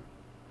winner.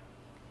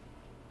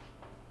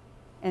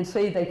 And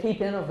see, they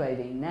keep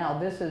innovating. Now,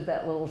 this is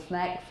that little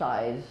snack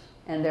size,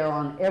 and they're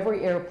on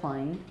every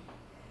airplane,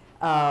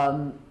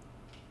 not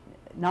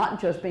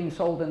just being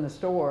sold in the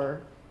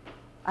store.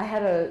 I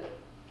had a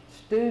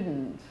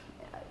student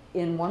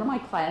in one of my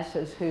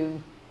classes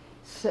who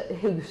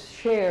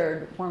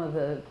shared one of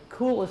the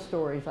coolest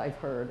stories I've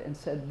heard and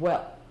said,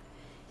 well,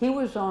 he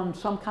was on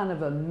some kind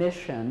of a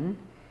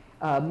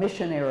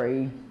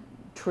missionary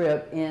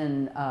trip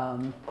in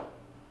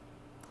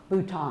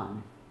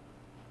Bhutan.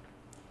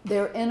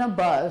 They're in a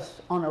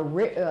bus on a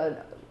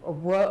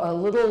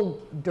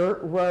little dirt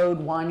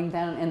road winding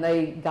down, and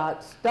they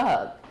got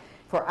stuck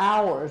for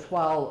hours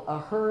while a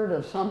herd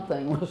of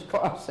something was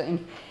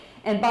crossing.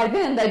 And by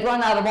then, they'd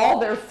run out of all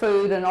their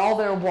food and all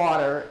their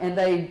water, and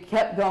they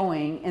kept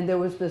going, and there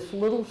was this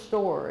little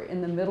store in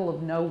the middle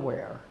of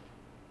nowhere.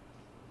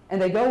 And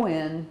they go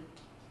in,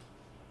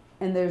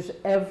 and there's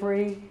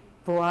every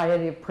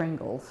variety of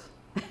Pringles.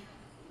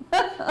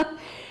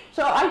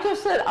 So I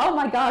just said, oh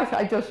my gosh,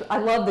 I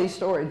love these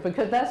stories,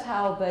 because that's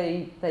how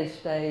they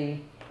stay.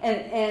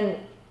 And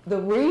the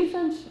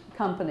reasons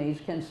companies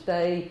can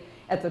stay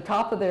at the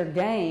top of their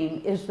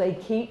game is they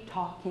keep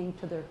talking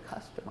to their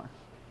customer.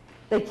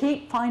 They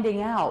keep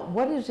finding out,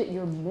 what is it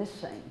you're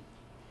missing?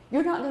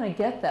 You're not going to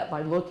get that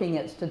by looking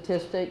at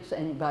statistics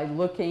and by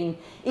looking,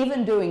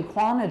 even doing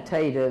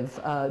quantitative,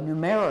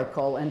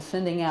 numerical, and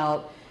sending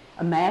out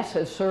a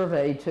massive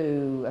survey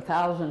to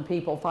 1,000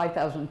 people,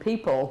 5,000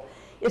 people.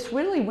 It's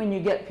really when you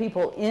get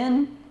people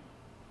in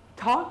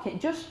talking,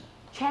 just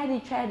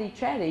chatty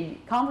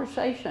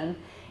conversation,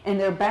 and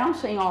they're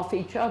bouncing off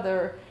each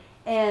other.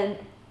 And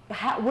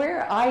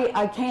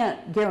I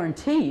can't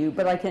guarantee you,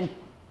 but I can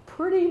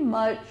pretty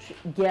much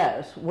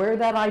guess where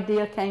that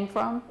idea came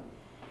from.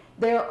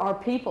 There are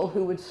people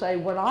who would say,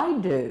 what I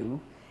do,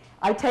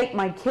 I take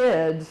my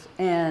kids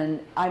and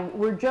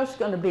we're just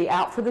going to be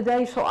out for the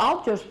day, so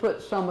I'll just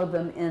put some of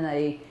them in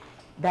a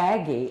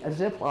baggie, a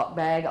Ziploc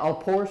bag. I'll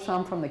pour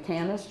some from the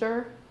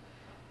canister.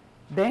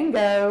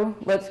 Bingo,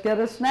 let's get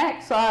a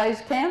snack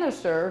size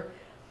canister,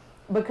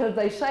 because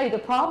they say the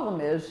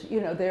problem is,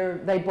 you know,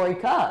 they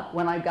break up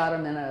when I got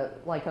them in a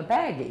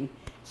baggie.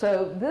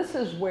 So this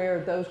is where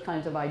those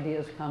kinds of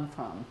ideas come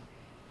from.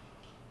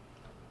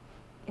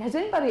 has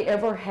anybody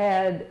ever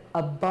had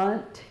a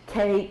bundt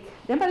cake?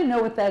 Does anybody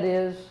know what that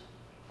is?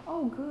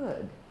 Oh,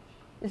 good.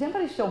 Is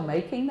anybody still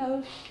making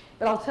those?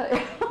 But I'll tell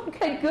you,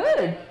 okay,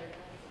 good.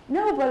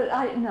 No, but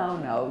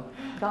no.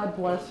 God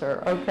bless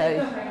her, okay.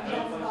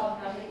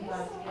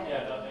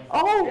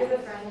 Oh.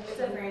 It's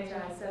a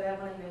franchise, so they have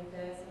one in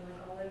Memphis and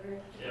like all over.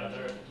 Yeah,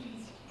 there's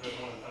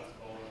one in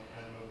Pensacola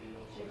and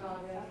Mobile.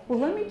 Chicago. Well,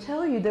 let me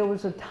tell you, there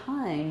was a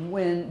time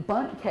when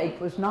bundt cake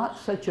was not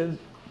such a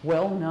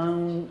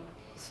well-known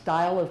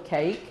style of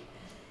cake.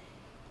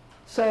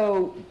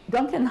 So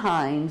Duncan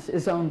Hines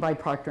is owned by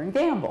Procter &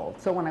 Gamble.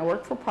 So when I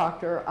worked for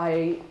Procter,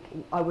 I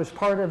was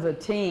part of a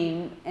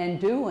team and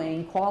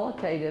doing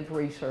qualitative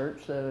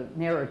research, the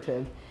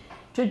narrative,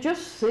 to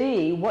just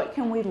see what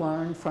can we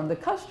learn from the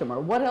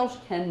customer, what else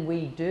can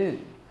we do?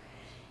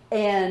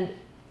 And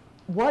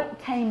what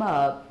came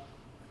up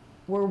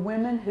were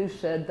women who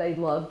said they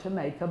loved to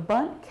make a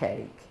bundt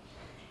cake,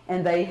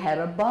 and they had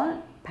a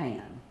bundt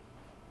pan.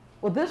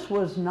 Well, this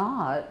was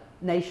not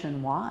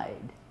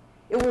nationwide.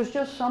 It was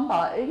just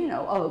somebody, you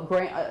know,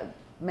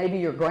 maybe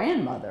your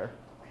grandmother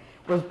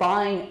was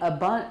buying a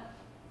bundt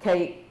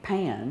cake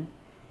pan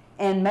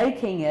and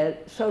making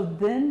it, so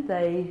then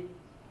they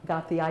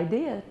got the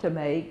idea to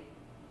make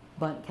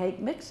bundt cake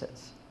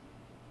mixes.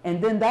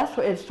 And then that's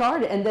where it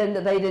started. And then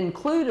they'd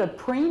include a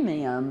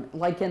premium,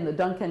 like in the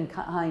Duncan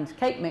Hines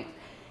cake mix,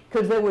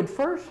 because there would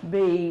first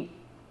be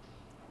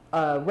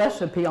a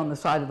recipe on the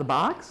side of the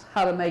box,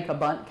 how to make a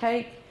bundt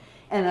cake,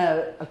 and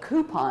a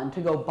coupon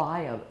to go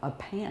buy a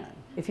pan.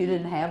 If you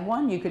didn't have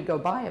one, you could go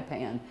buy a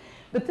pan.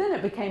 But then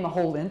it became a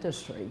whole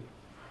industry.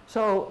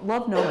 So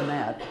love knowing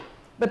that.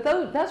 But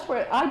that's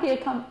where they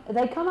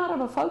come out of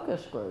a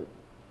focus group.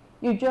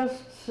 You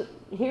just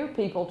hear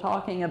people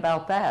talking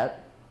about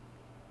that.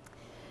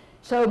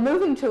 So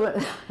moving to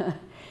it,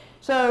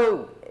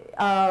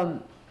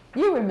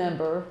 you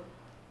remember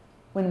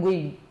when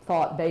we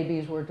thought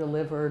babies were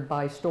delivered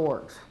by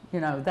storks.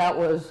 You know, that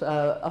was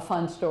a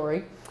fun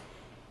story.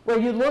 Where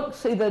you look,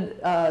 see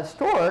the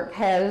stork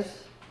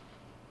has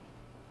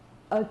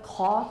a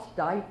cloth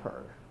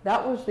diaper.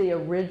 That was the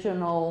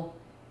original,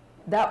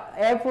 that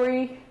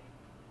every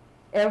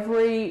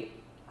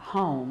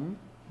home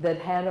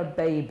that had a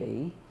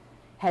baby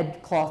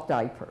had cloth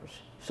diapers.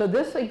 So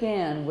this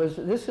again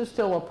this is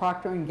still a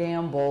Procter &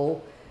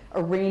 Gamble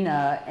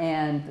arena,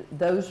 and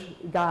those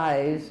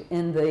guys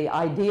in the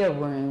idea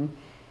room,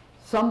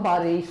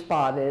 somebody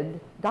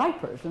spotted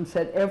diapers and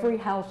said every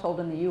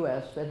household in the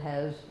U.S. that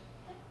has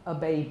a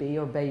baby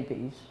or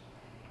babies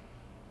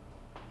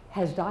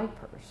has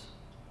diapers.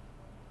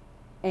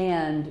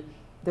 And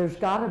there's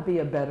got to be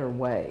a better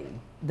way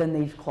than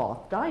these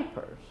cloth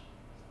diapers.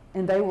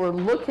 And they were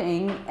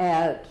looking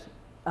at,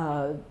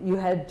 you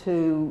had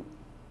to,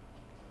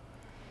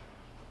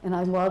 and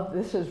I love,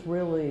 this is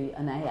really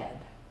an ad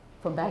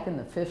from back in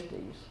the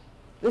 50s.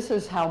 This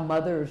is how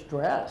mothers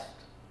dressed.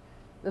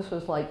 This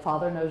was like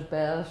Father Knows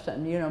Best,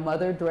 and you know,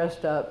 mother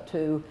dressed up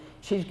to,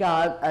 she's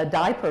got a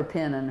diaper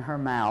pin in her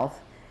mouth,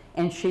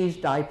 and she's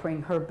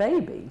diapering her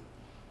baby.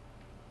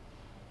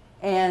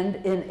 And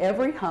in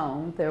every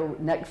home, there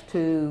next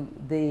to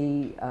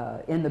the,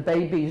 in the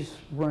baby's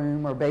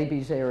room or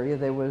baby's area,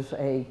 there was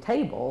a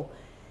table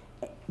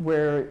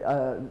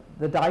where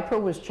the diaper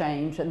was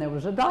changed, and there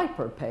was a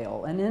diaper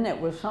pail. And in it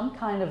was some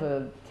kind of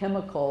a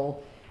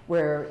chemical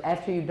where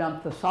after you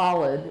dump the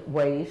solid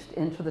waste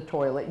into the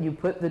toilet, you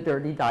put the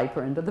dirty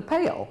diaper into the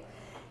pail.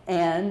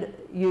 And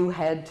you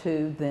had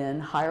to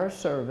then hire a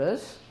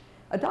service,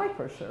 a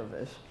diaper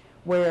service,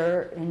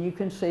 where, and you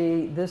can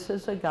see this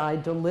is a guy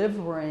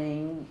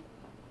delivering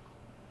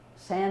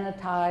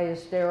sanitized,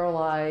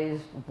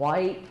 sterilized,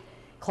 white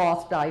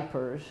cloth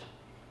diapers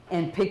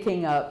and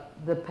picking up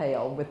the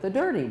pail with the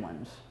dirty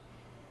ones.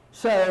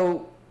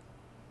 So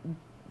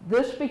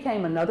this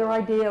became another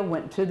idea,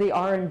 went to the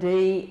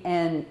R&D,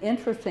 and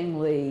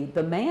interestingly,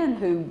 the man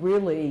who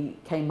really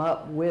came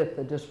up with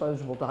the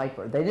disposable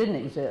diaper, they didn't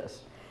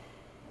exist,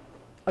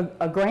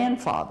 a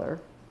grandfather,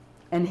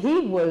 and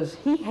he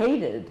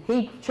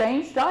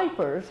changed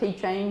diapers, he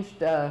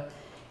changed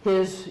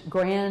his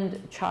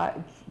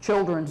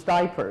grandchildren's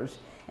diapers,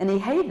 and he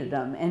hated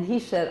them, and he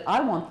said,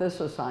 I want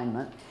this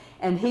assignment,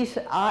 and he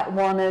said, I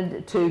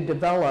wanted to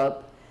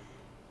develop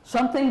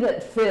something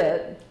that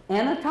fit,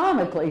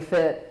 anatomically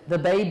fit the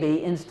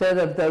baby, instead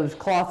of those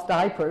cloth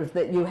diapers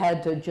that you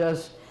had to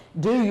just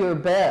do your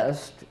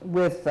best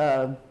with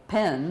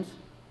pins.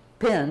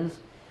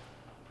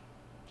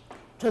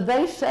 So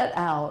they set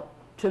out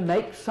to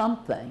make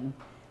something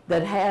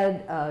that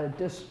had a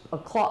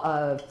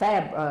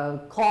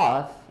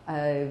cloth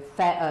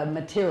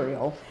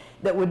material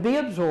that would be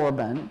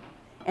absorbent,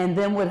 and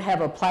then would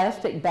have a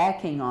plastic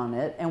backing on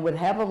it, and would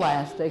have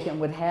elastic, and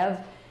would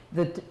have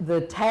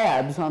the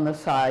tabs on the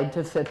side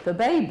to fit the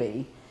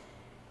baby.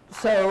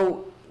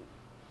 So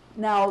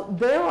now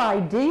their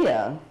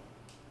idea,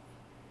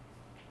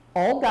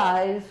 all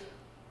guys,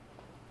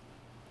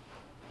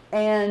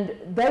 and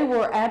they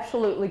were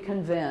absolutely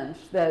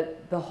convinced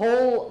that the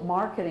whole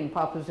marketing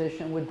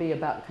proposition would be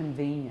about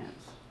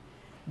convenience,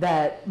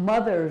 that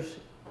mothers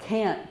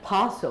can't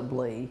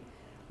possibly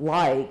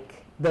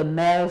like the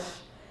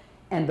mess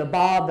and the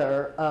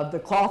bother of the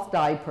cloth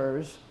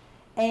diapers,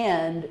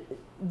 and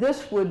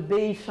this would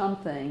be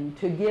something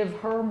to give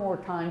her more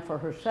time for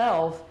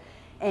herself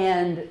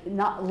and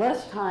not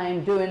less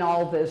time doing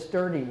all this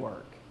dirty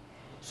work.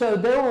 So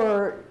there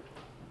were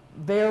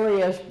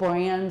various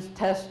brands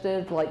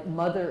tested, like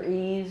Mother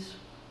Ease.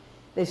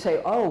 They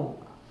say, oh,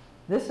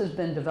 this has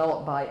been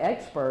developed by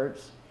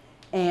experts,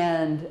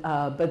 and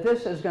but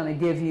this is going to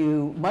give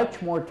you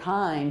much more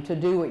time to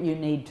do what you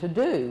need to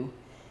do.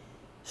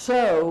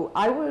 So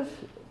I was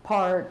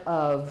part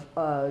of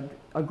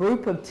a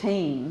group of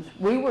teams.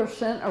 We were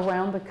sent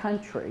around the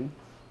country,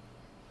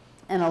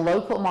 and a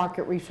local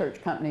market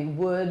research company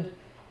would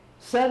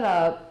set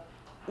up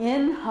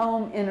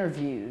in-home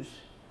interviews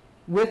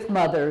with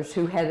mothers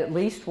who had at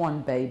least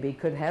one baby,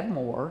 could have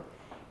more,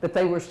 but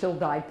they were still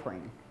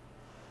diapering.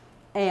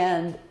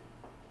 And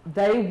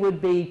they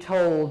would be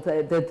told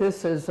that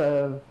this is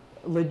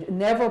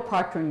never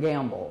Procter &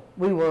 Gamble.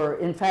 We were,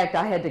 in fact,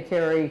 I had to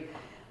carry,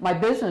 my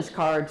business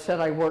card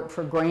said I worked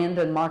for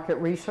Grandin Market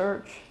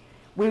Research.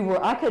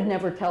 I could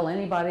never tell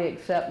anybody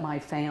except my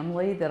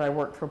family that I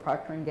worked for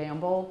Procter &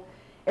 Gamble.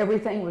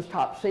 Everything was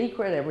top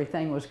secret,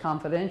 everything was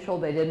confidential.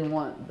 They didn't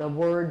want the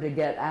word to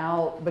get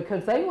out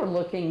because they were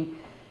looking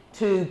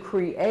to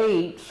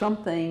create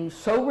something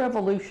so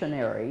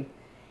revolutionary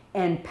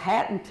and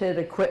patented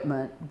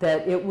equipment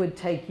that it would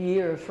take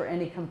years for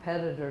any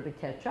competitor to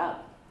catch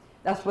up.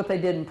 That's what they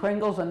did in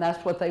Pringles, and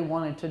that's what they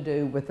wanted to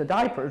do with the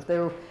diapers.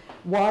 There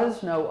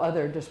was no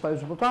other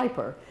disposable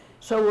diaper.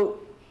 So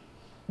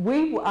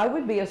I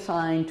would be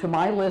assigned to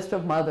my list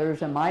of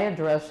mothers and my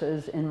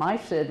addresses in my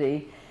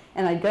city,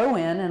 and I'd go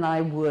in and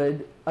I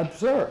would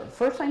observe.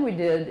 First thing we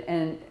did,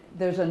 and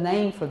there's a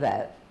name for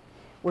that,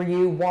 where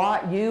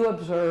you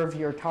observe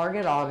your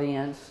target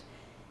audience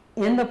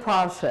in the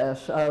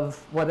process of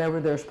whatever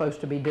they're supposed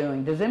to be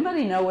doing. Does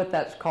anybody know what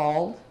that's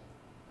called?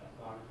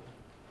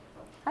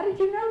 How did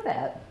you know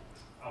that?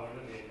 I learned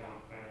in the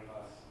account planning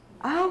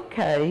class.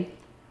 Okay.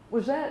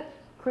 Was that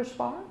Chris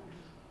Farr?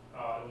 It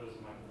was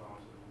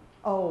microphones.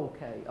 Oh,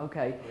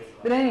 okay.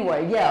 But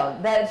anyway,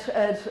 yeah,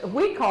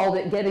 we called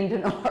it getting to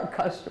know our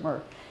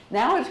customer.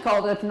 Now it's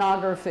called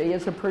ethnography.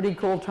 It's a pretty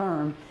cool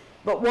term.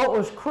 But what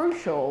was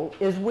crucial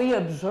is we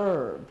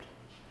observed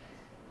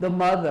the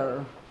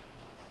mother,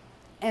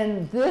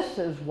 and this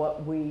is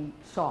what we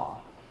saw.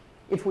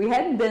 If we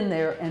hadn't been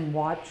there and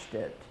watched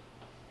it,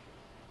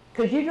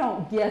 because you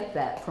don't get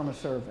that from a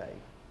survey.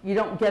 You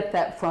don't get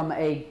that from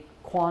a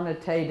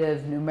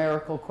quantitative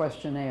numerical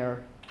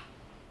questionnaire.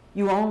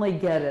 You only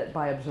get it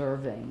by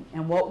observing.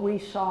 And what we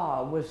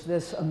saw was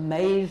this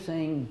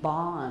amazing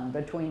bond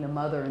between the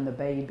mother and the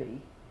baby.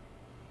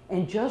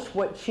 And just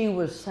what she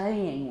was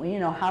saying, you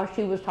know, how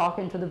she was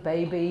talking to the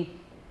baby,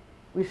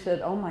 we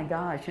said, oh my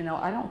gosh, you know,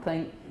 I don't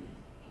think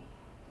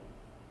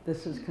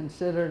this is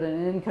considered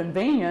an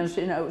inconvenience,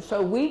 you know.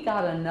 So we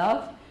got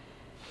enough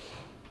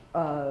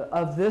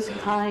of this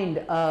kind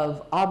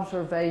of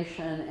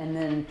observation and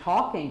then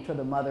talking to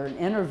the mother and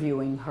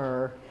interviewing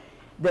her,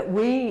 that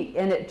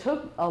and it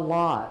took a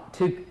lot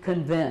to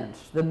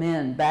convince the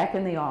men back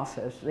in the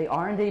office, the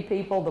R&D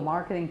people, the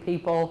marketing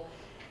people.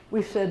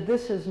 We said,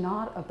 this is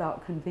not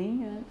about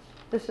convenience.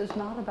 This is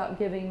not about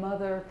giving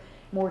mother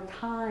more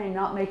time,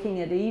 not making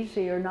it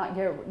easier, not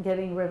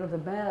getting rid of the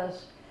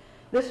mess.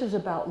 This is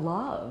about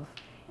love.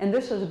 And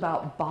this is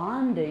about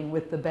bonding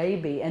with the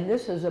baby. And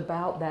this is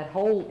about that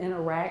whole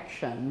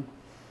interaction.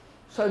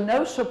 So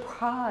no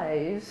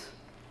surprise,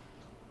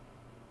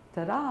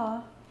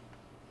 ta-da,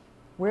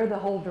 where the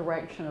whole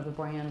direction of the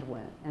brand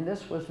went. And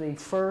this was the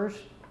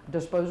first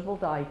disposable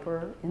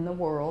diaper in the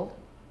world.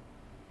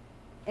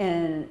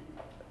 And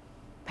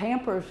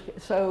Pampers,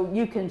 so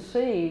you can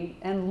see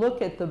and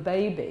look at the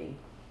baby.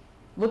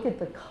 Look at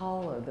the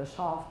color, the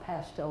soft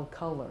pastel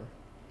color.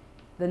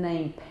 The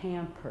name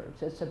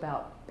Pampers, it's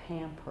about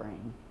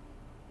pampering.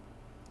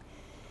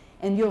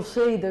 And you'll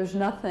see there's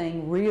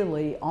nothing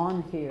really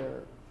on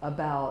here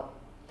about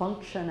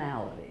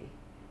functionality.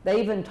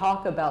 They even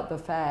talk about the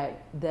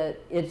fact that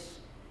it's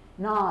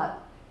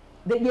not,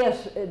 that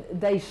yes,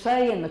 they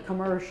say in the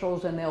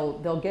commercials, and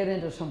they'll get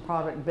into some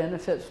product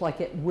benefits, like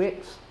it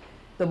wicks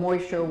the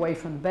moisture away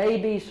from the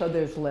baby, so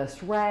there's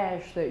less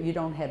rash, that you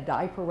don't have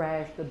diaper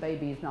rash, the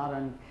baby's not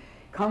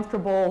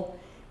uncomfortable.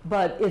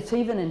 But it's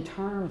even in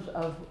terms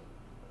of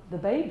the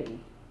baby.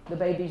 The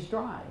baby's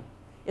dry.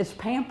 It's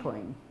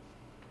pampering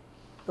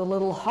the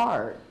little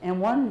heart. And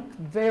one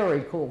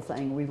very cool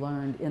thing we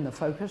learned in the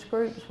focus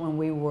groups when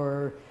we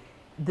were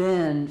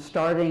then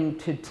starting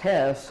to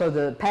test, so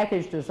the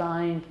package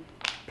design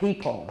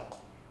people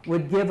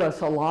would give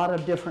us a lot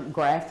of different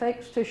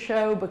graphics to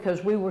show,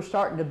 because we were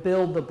starting to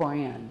build the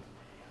brand.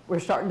 We're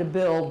starting to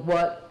build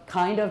what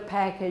kind of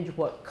package,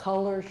 what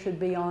color should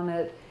be on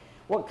it,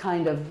 what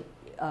kind of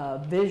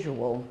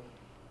visual.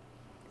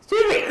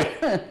 Excuse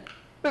me.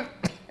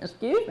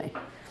 Excuse me.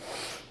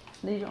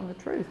 Sneeze on the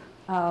truth.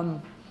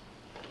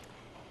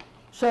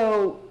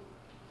 So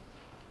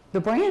the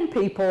brand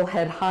people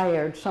had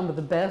hired some of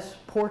the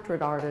best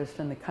portrait artists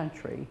in the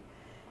country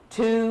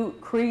to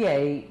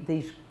create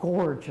these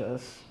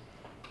gorgeous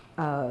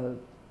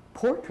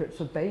portraits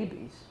of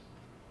babies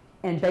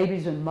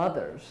and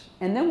mothers.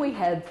 And then we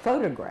had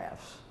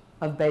photographs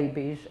of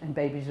babies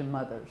and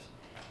mothers.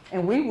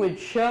 And we would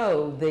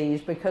show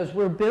these because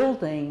we're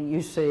building,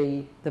 you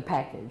see, the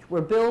package.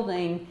 We're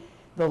building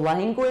the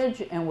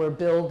language, and we're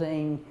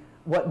building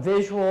what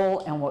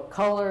visual and what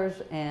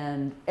colors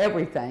and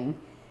everything.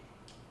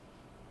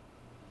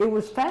 It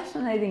was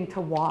fascinating to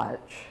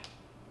watch.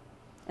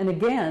 And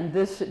again,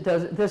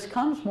 this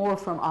comes more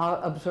from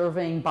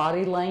observing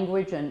body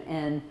language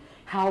and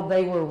how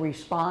they were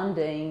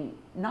responding,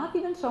 not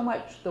even so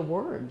much the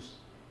words,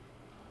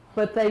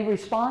 but they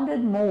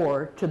responded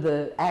more to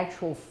the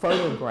actual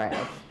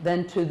photographs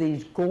than to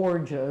these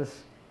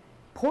gorgeous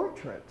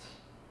portraits.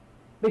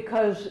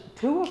 Because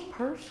to a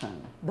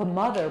person, the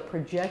mother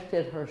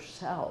projected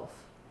herself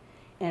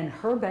and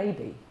her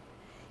baby.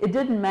 It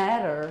didn't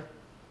matter.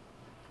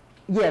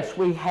 Yes,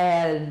 we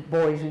had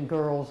boys and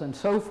girls and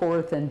so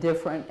forth and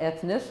different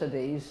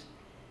ethnicities,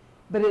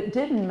 but it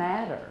didn't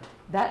matter.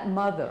 That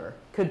mother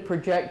could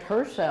project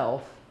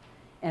herself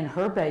and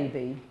her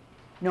baby,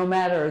 no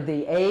matter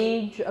the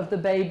age of the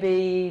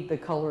baby, the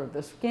color of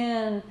the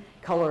skin,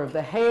 color of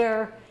the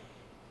hair.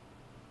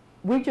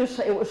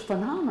 It was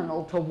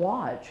phenomenal to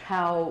watch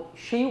how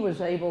she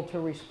was able to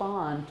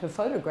respond to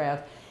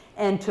photographs.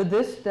 And to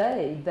this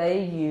day,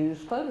 they use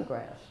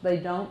photographs. They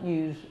don't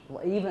use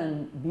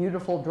even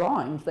beautiful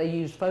drawings, they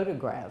use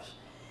photographs.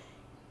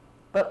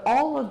 But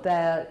all of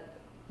that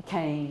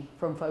came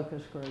from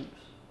focus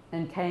groups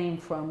and came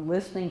from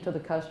listening to the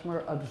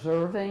customer,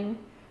 observing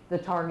the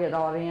target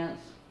audience,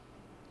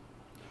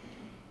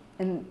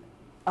 and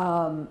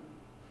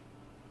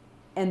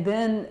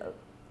then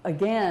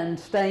again,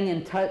 staying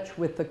in touch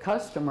with the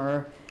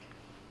customer.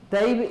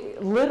 They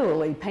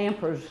literally,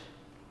 Pampers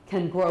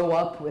can grow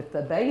up with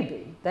the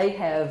baby. They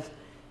have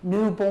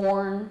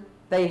newborn,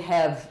 they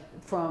have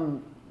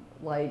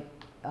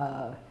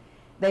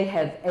they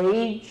have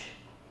age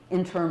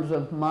in terms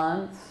of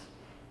months,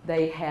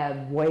 they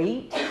have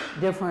weight,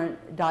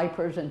 different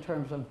diapers in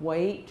terms of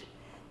weight.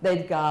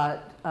 They've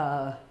got,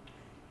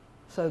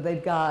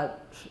 they've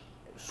got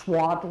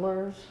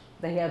swaddlers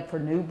they have for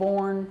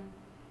newborn.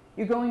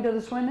 You're going to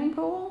the swimming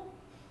pool?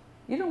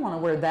 You don't want to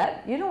wear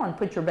that. You don't want to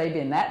put your baby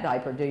in that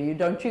diaper, do you?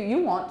 Don't you? You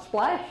want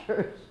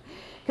splashers.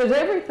 Because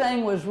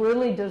everything was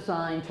really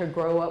designed to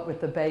grow up with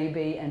the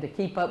baby and to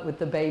keep up with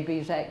the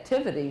baby's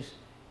activities.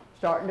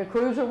 Starting to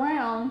cruise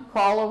around,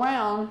 crawl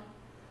around,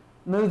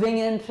 moving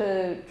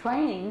into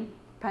training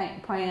pants,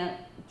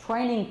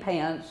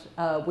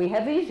 we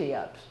have easy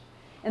ups.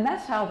 And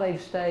that's how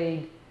they've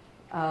stayed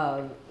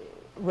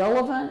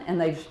relevant, and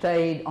they've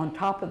stayed on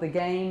top of the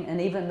game. And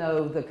even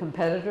though the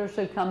competitors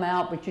have come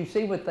out, but you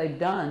see what they've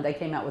done, they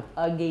came out with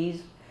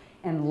Huggies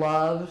and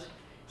Loves.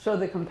 So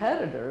the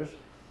competitors,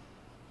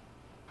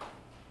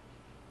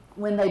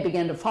 when they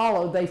began to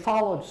follow, they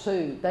followed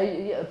suit.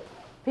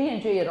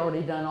 P&G had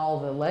already done all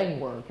the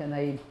legwork, and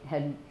they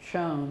had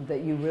shown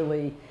that you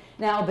really,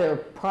 now they're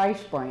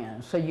price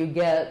brands. So you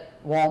get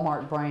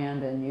Walmart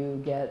brand and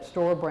you get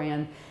store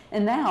brand.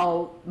 And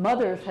now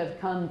mothers have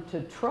come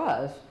to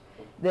trust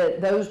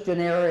that those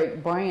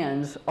generic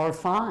brands are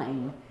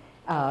fine,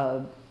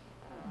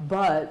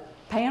 but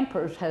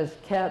Pampers has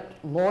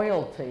kept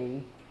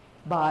loyalty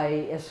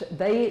by,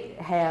 they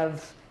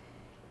have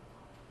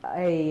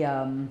a,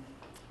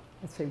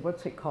 let's see,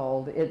 what's it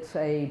called? It's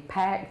a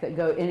pack that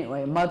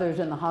anyway, a mother's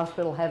in the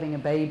hospital having a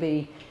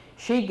baby,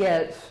 she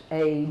gets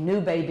a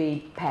new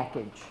baby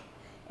package,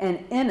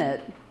 and in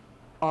it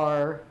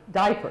are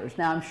diapers.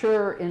 Now I'm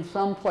sure in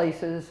some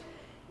places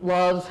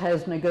Love's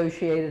has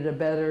negotiated a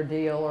better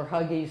deal, or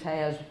Huggies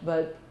has,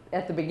 but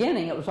at the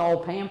beginning it was all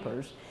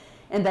Pampers.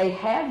 And they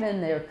have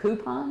in their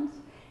coupons,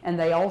 and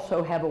they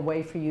also have a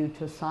way for you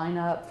to sign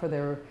up for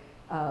their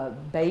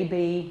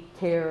baby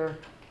care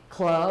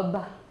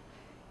club,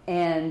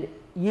 and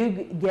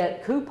you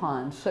get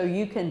coupons so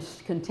you can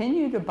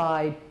continue to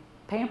buy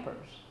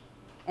Pampers,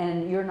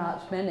 and you're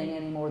not spending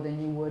any more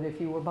than you would if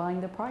you were buying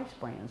the price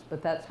brands.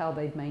 But that's how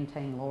they've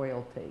maintained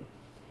loyalty.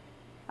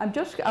 I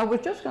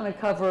was just going to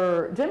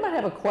cover, does anybody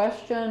have a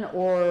question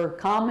or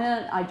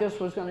comment? I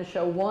just was going to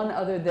show one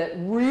other that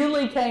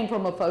really came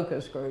from a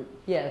focus group.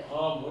 Yes?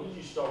 When did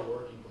you start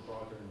working for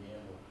Procter &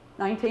 Gamble?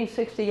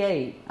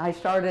 1968.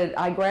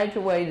 I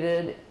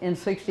graduated in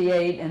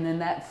 68, and then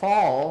that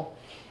fall,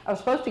 I was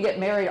supposed to get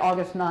married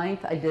August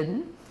 9th. I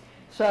didn't.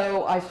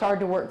 So I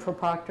started to work for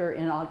Procter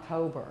in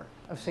October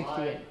of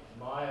 68.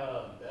 My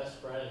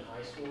best friend in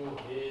high school,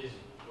 his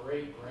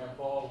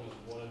great-grandpa was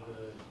one of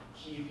the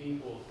key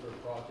people for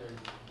Procter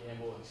 &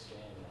 Gamble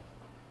expanding.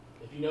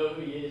 If you know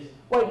who he is.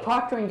 Wait,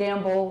 Procter &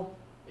 Gamble?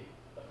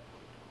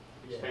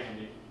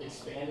 Expanding.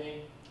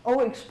 Expanding?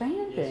 Oh,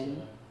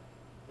 expanding.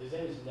 Yes, his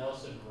name is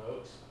Nelson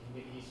Rokes.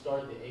 He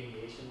started the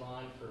aviation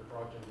line for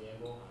Procter &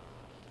 Gamble.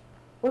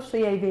 What's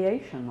the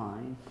aviation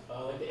line?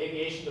 Like the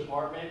aviation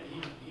department,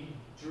 he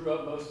drew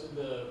up most of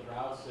the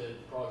routes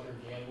that Procter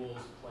 & Gamble's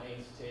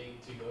planes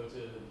take to go to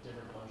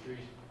different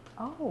countries.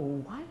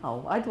 Oh,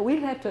 wow.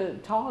 We'd have to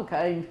talk.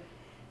 I'd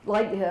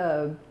like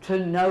to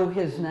know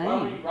his name.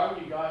 Right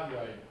when you got here,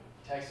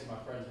 I texted my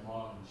friend's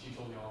mom, and she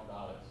told me all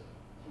about it. So.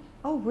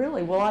 Oh,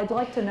 really? Well, I'd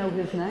like to know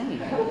his name.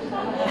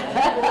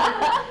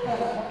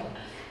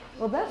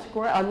 Well, that's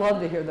great. I love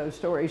to hear those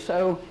stories.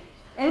 So,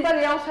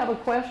 anybody else have a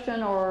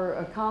question or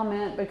a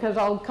comment? Because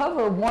I'll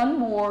cover one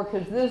more,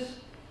 because this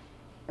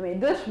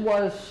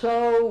was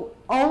so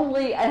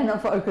only in a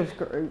focus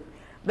group,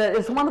 that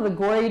it's one of the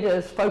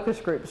greatest focus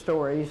group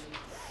stories.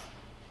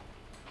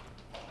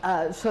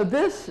 So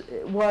this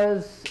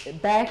was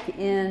back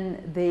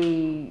in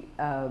the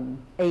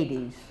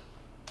 80s.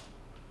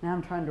 Now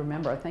I'm trying to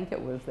remember, I think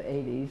it was the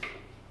 80s.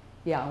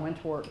 Yeah, I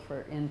went to work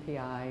for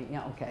NPI.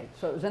 Yeah, okay,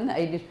 so it was in the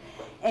 80s.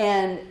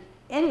 And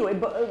anyway,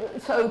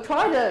 so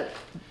try to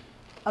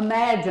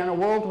imagine a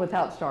world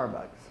without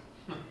Starbucks.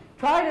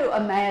 Try to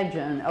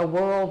imagine a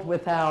world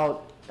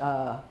without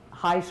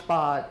High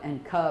Spot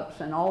and Cups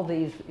and all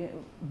these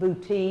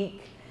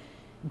boutique,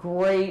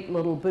 great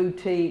little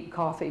boutique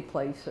coffee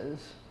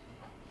places.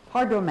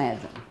 Hard to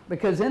imagine,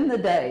 because in the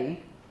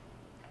day,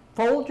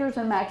 Folgers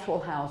and Maxwell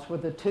House were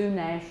the two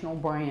national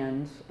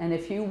brands, and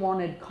if you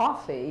wanted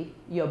coffee,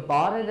 you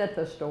bought it at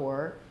the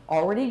store,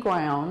 already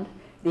ground.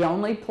 The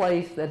only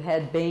place that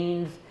had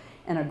beans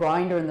and a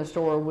grinder in the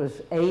store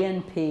was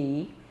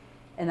A&P,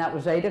 and that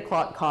was 8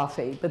 o'clock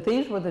coffee. But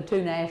these were the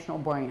two national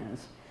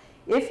brands.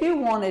 If you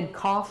wanted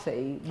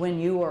coffee when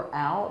you were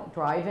out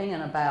driving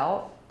and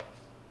about,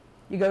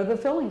 you go to the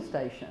filling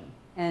station.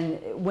 And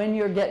when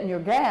you're getting your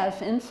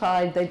gas,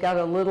 inside they've got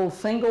a little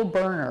single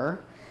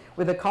burner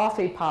with a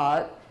coffee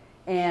pot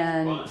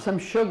and some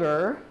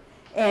sugar,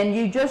 and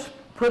you just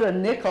put a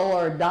nickel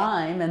or a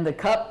dime in the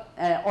cup,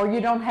 or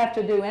you don't have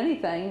to do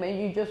anything, but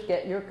you just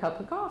get your cup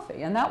of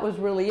coffee. And that was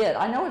really it.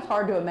 I know it's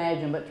hard to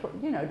imagine, but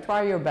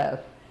try your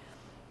best.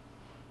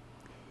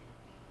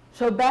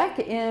 So back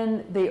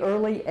in the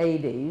early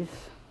 80s,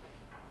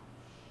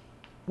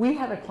 we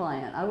had a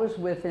client. I was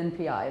with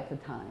NPI at the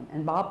time,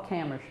 and Bob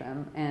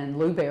Camersham and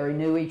Lou Berry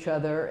knew each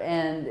other,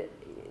 and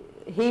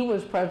he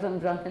was president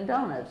of Dunkin'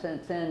 Donuts.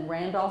 It's in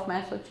Randolph,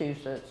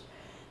 Massachusetts.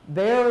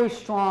 Very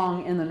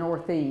strong in the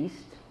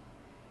Northeast,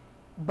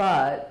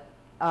 but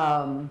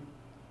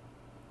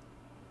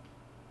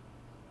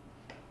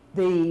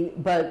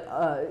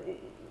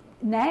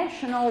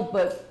national,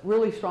 but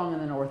really strong in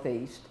the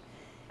Northeast.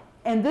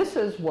 And this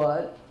is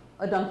what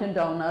a Dunkin'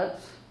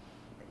 Donuts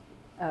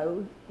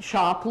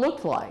shop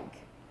looked like.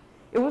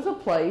 It was a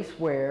place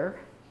where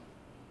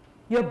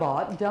you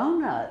bought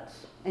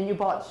donuts and you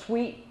bought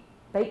sweet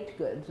baked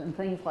goods and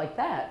things like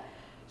that.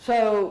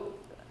 So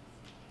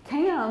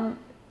Cam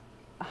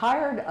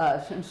hired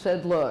us and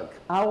said, look,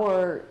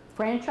 our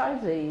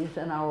franchisees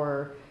and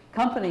our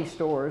company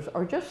stores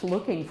are just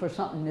looking for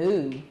something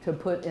new to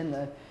put in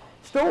the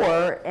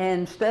store,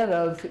 and instead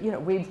of,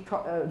 we've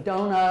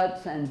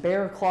donuts and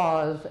bear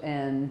claws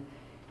and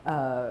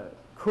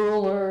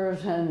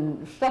crullers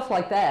and stuff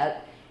like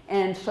that.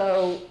 And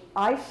so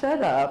I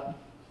set up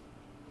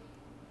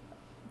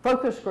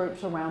focus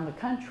groups around the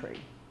country.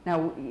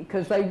 Now,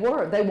 because they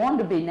wanted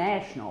to be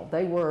national.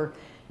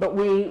 But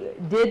we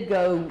did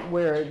go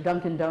where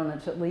Dunkin'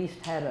 Donuts at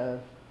least had a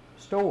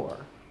store.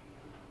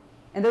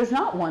 And there's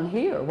not one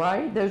here,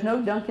 right? There's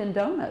no Dunkin'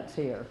 Donuts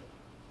here.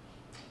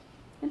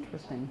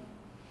 Interesting.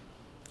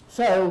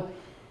 So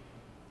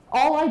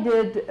all I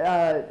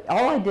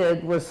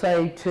did was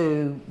say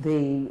to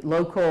the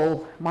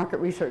local market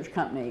research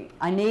company,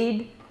 I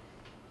need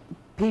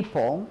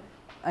people,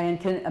 and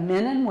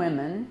men and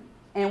women,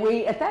 and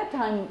at that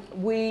time,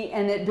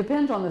 and it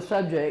depends on the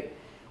subject,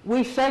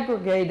 we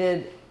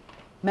segregated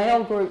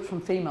male groups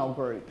from female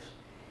groups.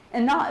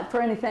 And not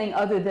for anything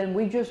other than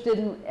we just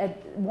didn't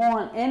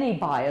want any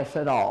bias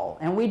at all.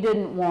 And we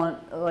didn't want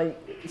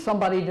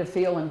somebody to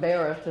feel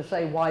embarrassed to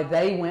say why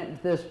they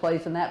went to this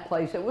place and that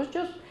place. It was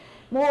just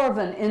more of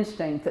an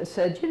instinct that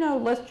said,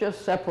 let's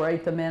just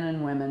separate the men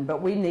and women.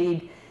 But we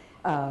need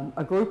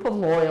a group of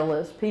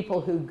loyalists, people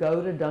who go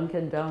to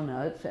Dunkin'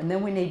 Donuts, and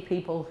then we need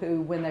people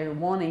who, when they're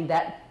wanting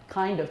that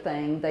kind of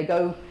thing, they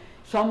go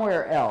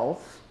somewhere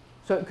else.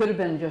 So it could have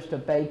been just a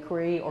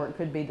bakery, or it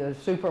could be the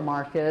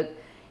supermarket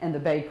and the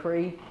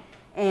bakery,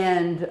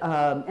 and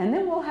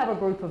then we'll have a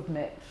group of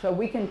mix, so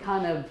we can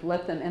kind of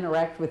let them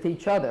interact with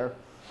each other.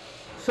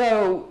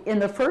 So in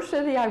the first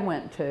city I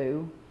went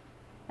to,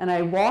 and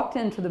I walked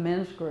into the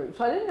men's group,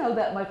 so I didn't know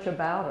that much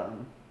about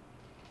them,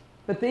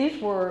 but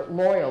these were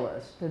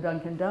loyalists to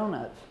Dunkin'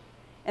 Donuts.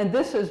 And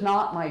this is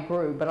not my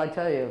group, but I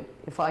tell you,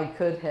 if I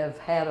could have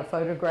had a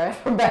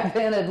photograph from back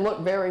then, it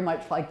looked very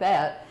much like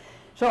that.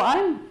 So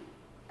I'm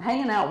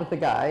hanging out with the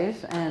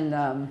guys,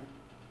 and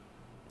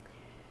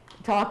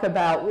talk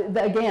about,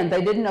 again,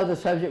 they didn't know the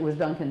subject was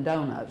Dunkin'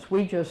 Donuts.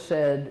 We just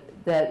said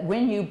that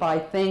when you buy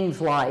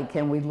things like,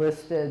 and we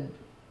listed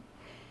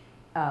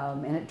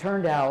And it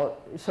turned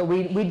out, so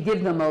we'd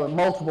give them a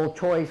multiple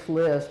choice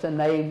list,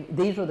 and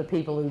these were the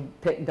people who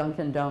picked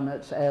Dunkin'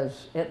 Donuts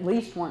as at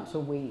least once a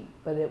week,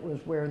 but it was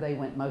where they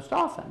went most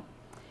often.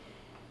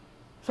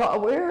 So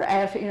we're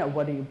asking,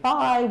 what do you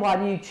buy? Why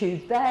do you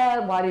choose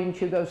that? Why didn't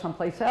you go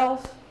someplace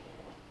else?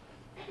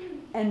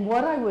 And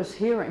what I was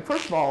hearing,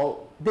 first of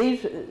all,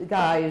 these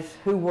guys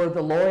who were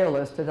the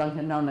loyalists to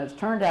Dunkin' Donuts,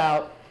 turned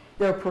out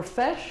their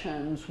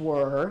professions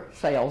were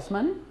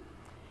salesman,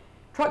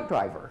 truck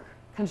driver,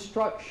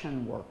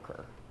 construction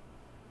worker.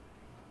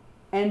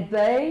 And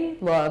they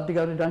loved to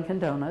go to Dunkin'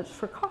 Donuts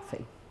for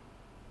coffee.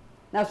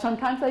 Now,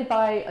 sometimes they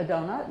buy a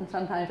donut, and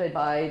sometimes they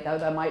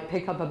might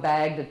pick up a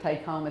bag to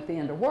take home at the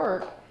end of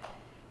work.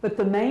 But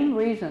the main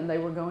reason they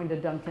were going to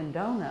Dunkin'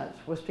 Donuts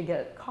was to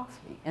get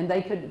coffee. And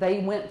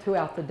they went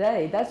throughout the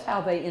day. That's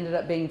how they ended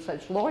up being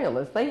such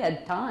loyalists. They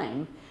had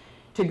time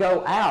to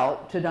go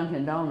out to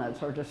Dunkin'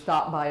 Donuts or to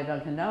stop by a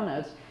Dunkin'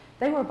 Donuts.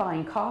 They were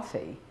buying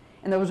coffee.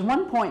 And there was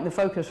one point in the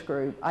focus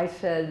group, I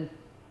said,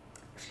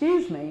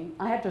 excuse me,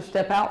 I have to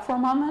step out for a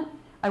moment.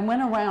 I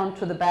went around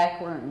to the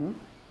back room.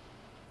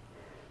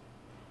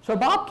 So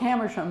Bob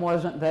Camersham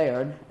wasn't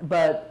there,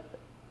 but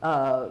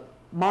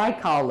my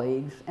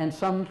colleagues and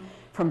some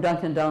from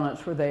Dunkin'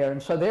 Donuts were there.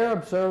 And so they're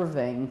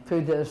observing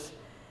through this,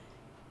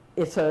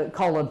 it's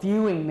called a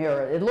viewing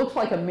mirror. It looks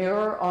like a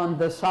mirror on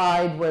the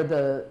side where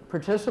the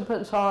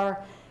participants are,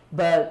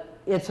 but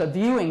it's a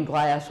viewing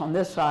glass on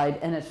this side,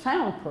 and it's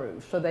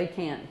soundproof, so they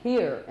can't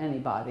hear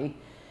anybody.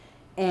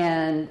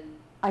 And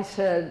I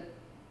said,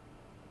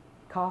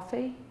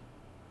 coffee?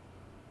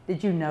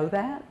 Did you know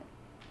that?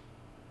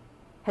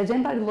 Has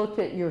anybody looked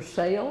at your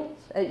sales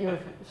at your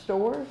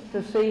stores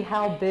to see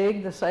how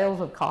big the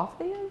sales of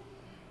coffee is?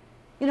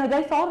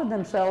 They thought of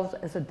themselves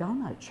as a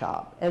donut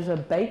shop, as a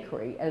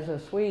bakery, as a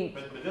sweet.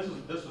 But this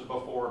was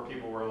before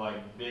people were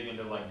big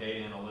into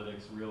data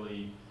analytics.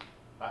 Really,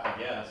 I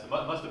guess it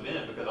must have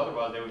been, because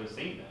otherwise they would have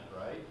seen that,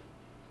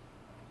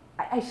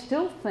 right? I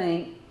still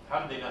think. How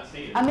did they not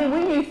see it? I mean,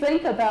 when you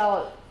think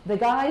about the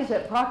guys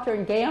at Procter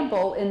 &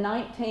 Gamble in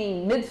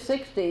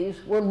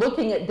mid-60s were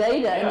looking at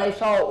data, Yeah. and they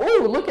saw,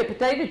 ooh, look at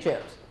potato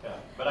chips. Yeah.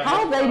 But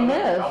How they missed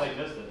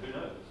it, who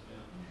knows? Yeah.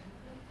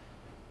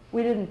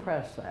 We didn't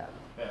press that.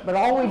 Yeah. But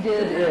all we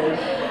did is,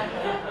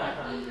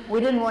 we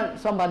didn't want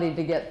somebody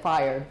to get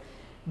fired.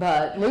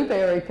 But Lou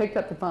Berry picked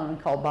up the phone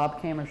and called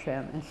Bob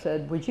Camersham and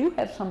said, would you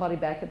have somebody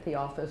back at the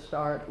office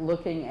start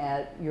looking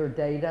at your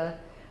data,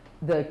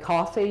 the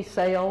coffee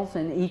sales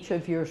in each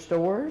of your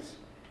stores?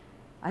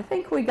 I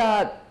think we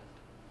got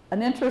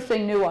an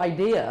interesting new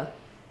idea.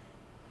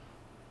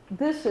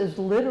 This is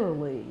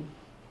literally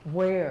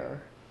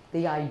where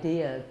the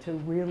idea to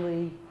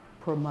really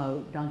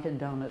promote Dunkin'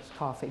 Donuts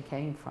coffee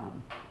came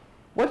from.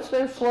 What's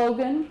their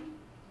slogan?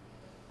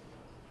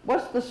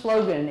 What's the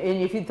slogan?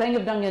 And if you think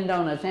of Dunkin'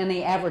 Donuts,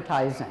 any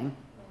advertising,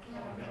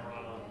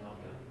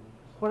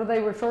 what are they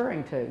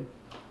referring to?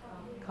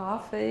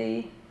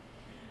 Coffee.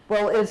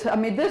 Well,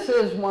 this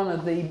is one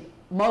of the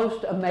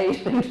most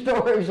amazing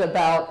stories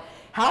about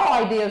how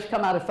ideas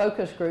come out of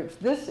focus groups.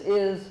 This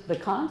is the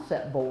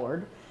concept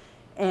board,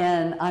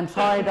 and I'm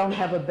sorry I don't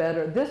have a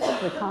better, this is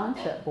the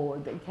concept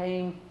board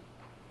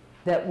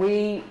that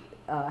we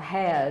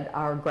had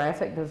our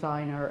graphic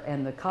designer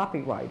and the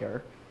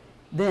copywriter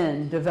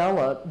then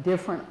develop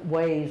different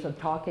ways of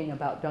talking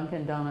about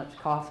Dunkin' Donuts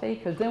coffee,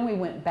 because then we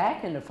went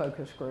back into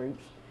focus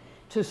groups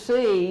to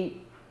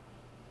see,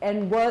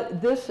 and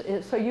what this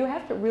is, so you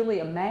have to really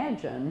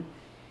imagine,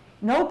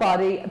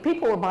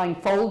 people were buying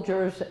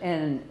Folgers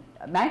and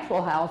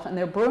Maxwell House, and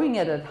they're brewing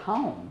it at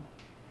home.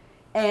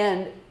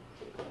 And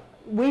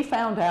we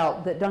found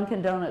out that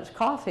Dunkin' Donuts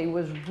coffee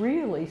was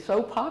really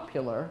so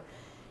popular.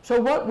 So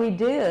what we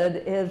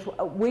did is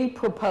we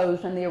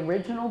proposed, and the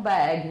original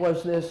bag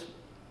was this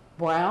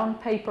brown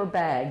paper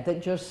bag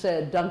that just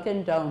said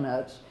Dunkin'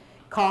 Donuts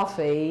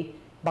coffee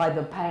by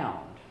the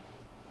pound.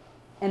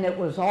 And it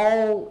was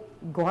all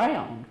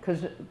ground,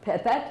 because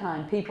at that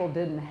time people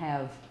didn't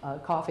have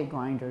coffee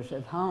grinders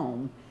at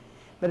home.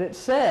 But it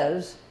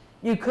says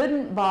you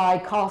couldn't buy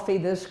coffee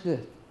this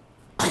good,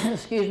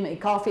 excuse me,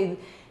 coffee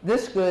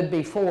this good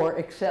before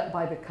except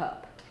by the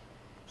cup.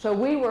 So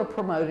we were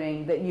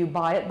promoting that you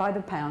buy it by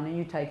the pound and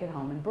you take it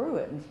home and brew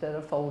it instead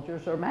of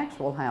Folgers or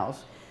Maxwell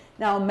House.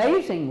 Now,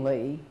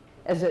 amazingly,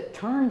 as it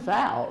turns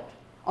out,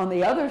 on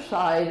the other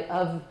side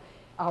of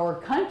our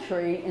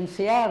country in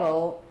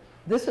Seattle,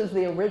 this is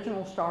the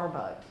original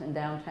Starbucks in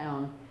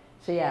downtown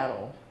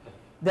Seattle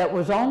that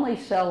was only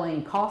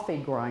selling coffee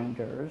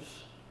grinders.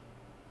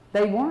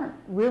 They weren't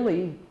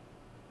really,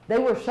 they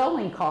were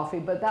selling coffee,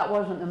 but that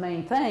wasn't the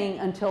main thing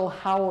until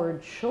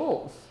Howard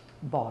Schultz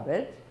bought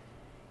it.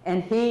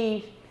 And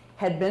he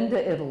had been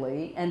to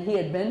Italy, and he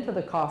had been to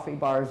the coffee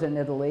bars in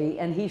Italy,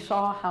 and he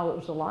saw how it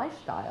was a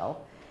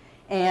lifestyle.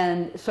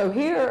 And so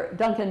here,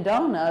 Dunkin'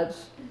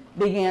 Donuts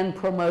began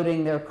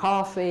promoting their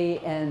coffee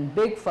and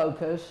big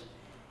focus,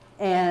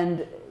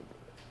 and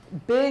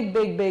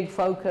big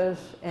focus,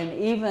 and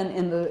even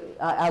in the,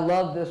 I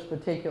love this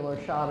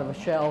particular shot of a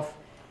shelf.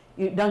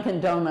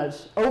 Dunkin'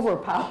 Donuts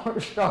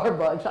overpowers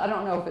Starbucks. I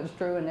don't know if it's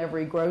true in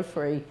every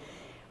grocery,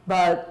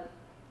 but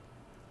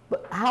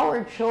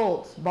Howard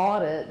Schultz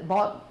bought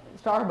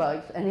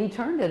Starbucks, and he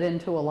turned it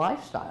into a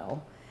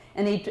lifestyle.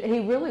 And he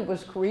really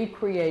was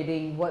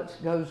recreating what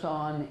goes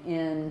on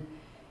in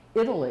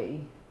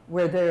Italy,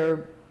 where they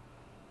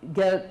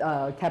get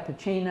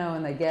cappuccino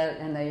and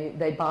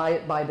they buy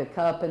it by the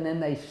cup, and then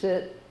they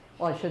sit.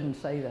 Well, I shouldn't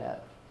say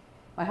that.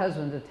 My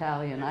husband's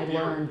Italian. I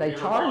learned they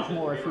charge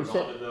more if you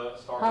sit. Have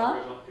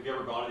you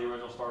ever gone to the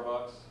original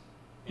Starbucks?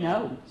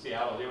 No.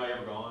 Seattle. Has anybody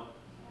ever gone?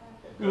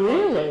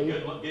 Really?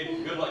 Good luck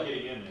getting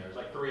in there. It's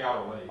like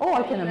 3-hour wait. Oh,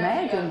 I can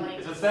imagine.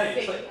 It's insane.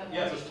 It's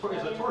a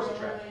tourist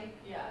attraction.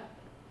 Yeah.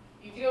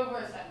 You do over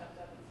a 7 of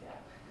them,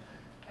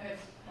 yeah. And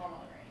it's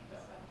normally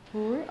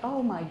raining, so.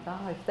 Oh my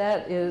gosh,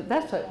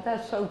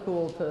 that's so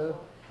cool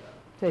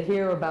to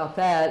hear about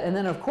that. And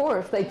then of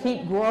course they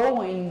keep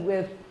growing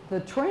with the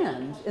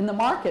trends in the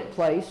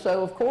marketplace.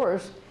 So of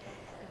course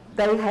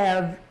they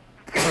have,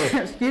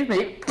 excuse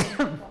me,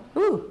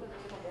 ooh,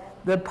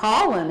 the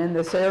pollen in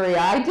this area.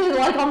 I did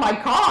like on my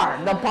car.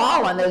 The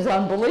pollen is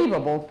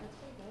unbelievable.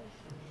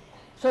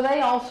 So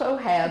they also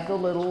have the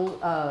little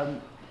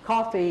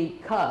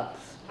coffee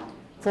cups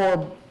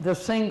for the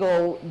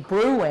single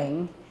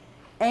brewing.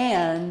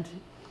 And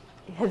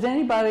has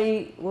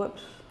anybody,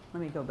 whoops,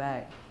 let me go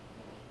back.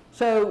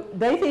 So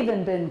they've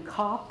even been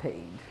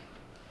copied.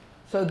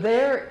 So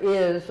there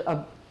is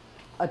a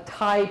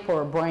type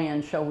or a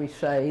brand, shall we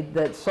say,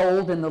 that's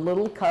sold in the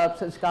little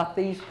cups. It's got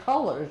these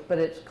colors, but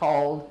it's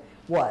called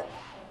what?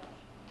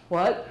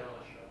 What?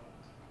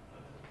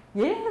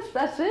 Yes,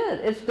 that's it.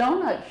 It's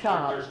Donut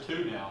Shop. There's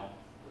two now.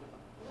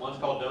 One's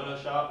called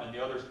Donut Shop, and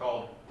the other's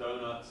called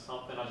Donut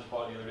something. I just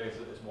bought it the other day.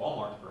 It's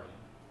Walmart's brand.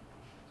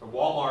 So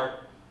Walmart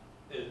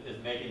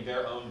is making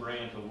their own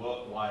brand to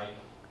look like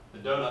the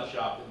donut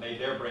shop that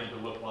made their brand to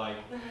look like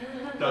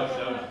Dunkin'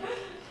 Donuts.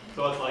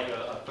 So it's like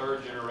a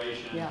third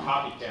generation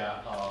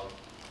copycat of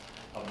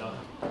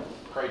Dunkin'.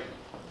 Crazy.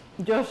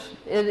 Just,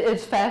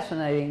 it's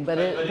fascinating, but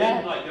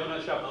isn't like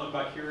Donut Shop owned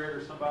by Keurig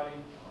or somebody?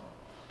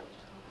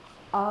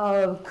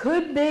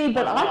 Could be,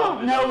 but I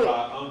don't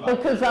know,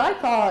 because I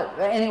thought,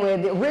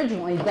 anyway,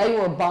 originally they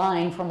were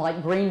buying from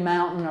like Green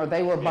Mountain, or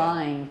they were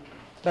buying,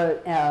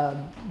 but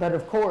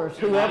of course,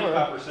 whoever.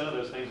 95% of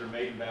those things are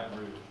made in Baton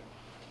Rouge.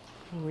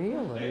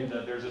 Really?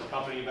 There's this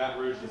company in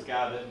Baton Rouge, this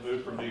guy that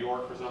moved from New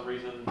York for some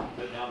reason,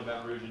 went down to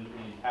Baton Rouge, and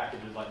he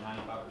packages like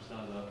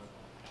 95% of the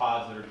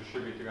pods that are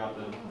distributed throughout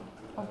the.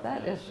 Oh,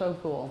 that is so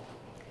cool.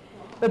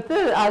 But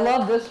I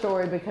love this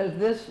story because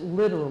this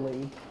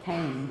literally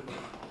came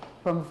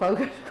from a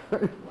focus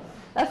group.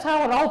 That's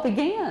how it all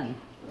began.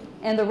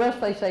 And the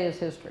rest, they say, is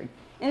history.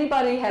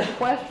 Anybody have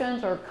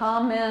questions or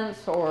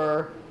comments,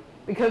 or,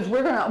 because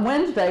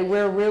Wednesday,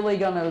 we're really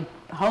gonna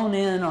hone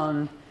in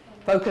on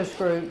focus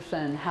groups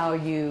and how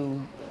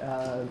you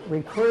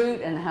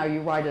recruit and how you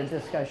write a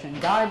discussion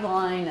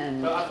guideline.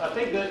 And I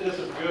think that this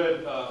is good.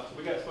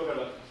 We still got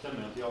about 10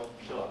 minutes. Y'all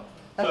chill out.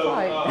 That's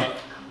right.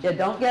 Yeah,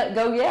 don't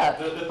go yet.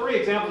 The three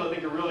examples I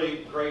think are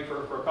really great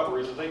for a couple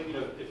reasons. I think,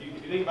 if you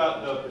think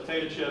about the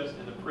potato chips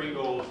and the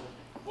Pringles,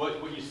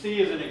 what you see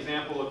is an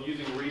example of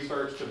using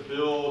research to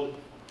build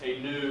a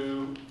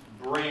new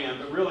brand,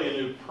 but really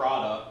a new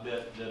product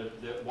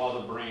that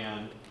was a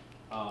brand.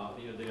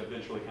 They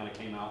eventually kind of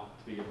came out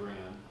to be a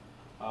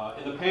brand.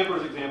 In the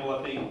Pampers example,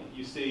 I think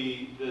you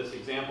see this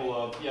example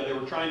of, they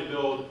were trying to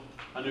build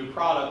a new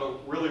product,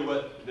 but really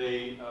what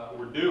they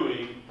were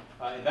doing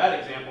in that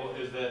example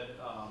is that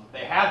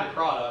they had the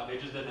product, they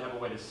just didn't have a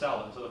way to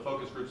sell it. So the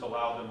focus groups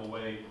allowed them a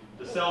way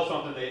to sell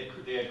something they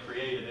had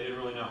created. They didn't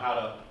really know how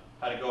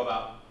to go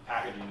about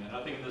packaging it. And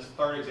I think in this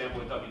third example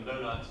with Dunkin'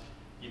 Donuts,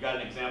 you got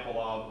an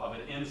example of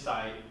an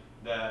insight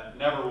that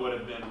never would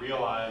have been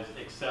realized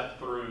except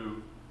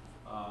through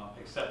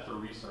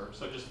research.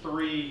 So just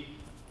three,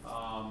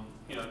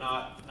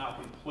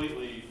 not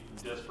completely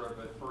disparate,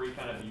 but three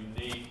kind of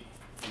unique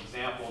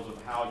examples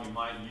of how you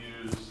might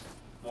use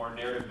more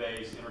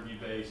narrative-based,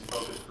 interview-based,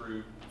 focus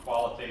group,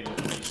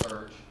 qualitative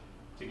research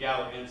to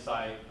gather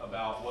insight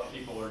about what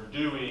people are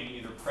doing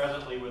either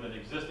presently with an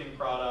existing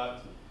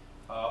product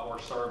or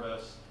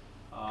service,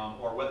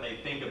 or what they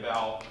think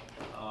about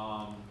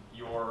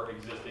your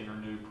existing or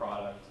new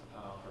product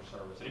or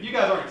service. And if you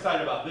guys aren't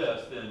excited about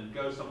this, then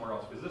go somewhere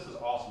else, because this is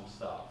awesome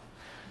stuff.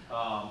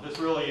 This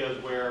really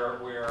is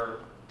where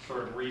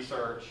sort of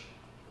research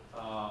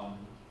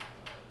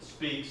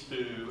speaks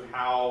to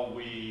how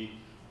we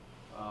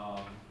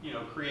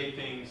create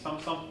things. Some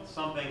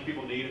things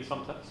people need, and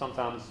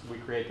sometimes we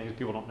create things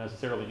people don't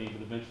necessarily need,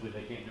 but eventually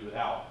they can't do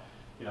without.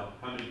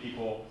 How many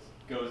people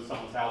go to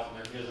someone's house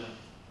and there isn't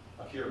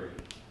a Keurig?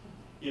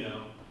 We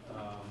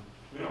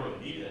don't really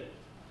need it.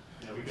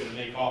 We could have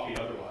made coffee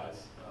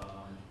otherwise.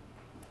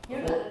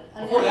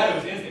 Before that, it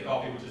was instant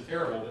coffee, which is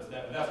terrible. But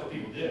that's what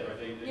people did, right?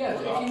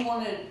 If you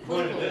wanted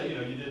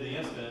you did the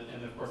instant,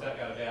 and of course that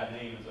got a bad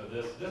name. And so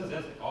this is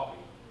instant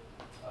coffee.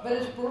 But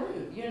it's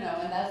brewed,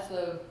 and that's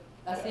the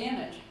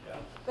image. Yeah.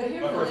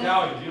 But for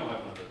Italians, you don't have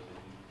one of those.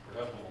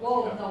 professional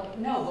ones. Well,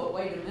 no, but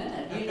wait a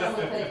minute, you know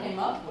what they came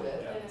up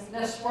with?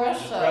 Nespresso,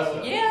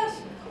 Espresso.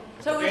 yes.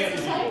 So The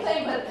it's the fancy same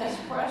thing, but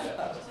espresso.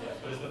 Yes,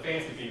 but it's the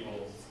fancy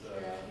people's.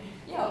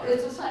 Yeah,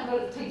 it's the same,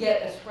 but to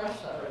get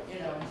espresso,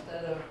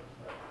 instead of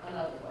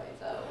another way,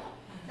 so.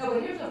 No,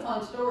 but here's a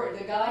fun story.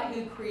 The guy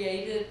who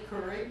created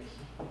Keurig,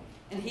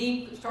 and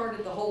he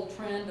started the whole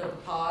trend of the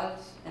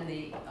pods and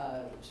the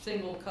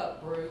single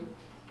cup brew.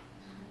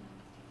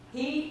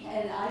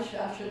 And I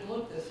should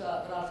look this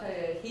up, but I'll tell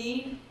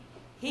you,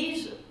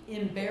 he's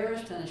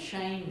embarrassed and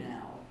ashamed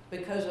now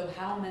because of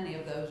how many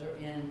of those are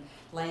in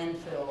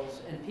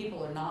landfills and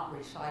people are not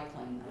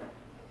recycling them.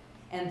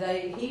 And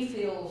he's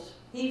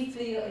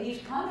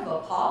kind of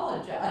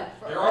apologized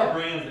for There are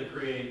brands that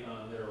create,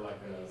 that are like,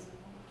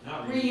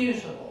 not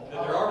reusable. There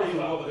are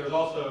reusable, but there's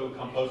also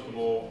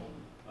compostable,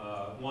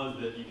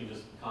 ones that you can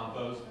just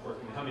compost. Of course,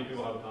 how many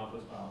people have a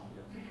compost pile?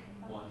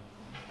 One.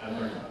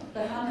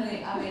 But how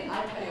many, I tell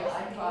you,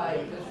 I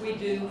tried, because we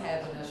do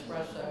have an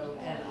espresso,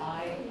 and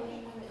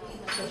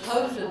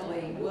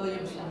supposedly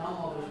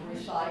Williams-Sonoma was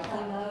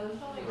recycling those.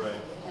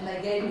 Right. And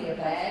they gave me a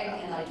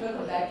bag, and I took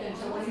it back and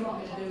said, what do you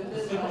want me to do with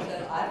this? And I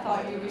said, I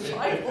thought you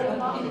recycled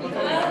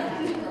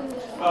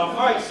them. All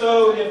right,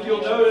 so if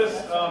you'll notice,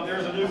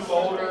 there's a new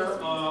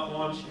folder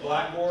on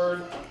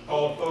Blackboard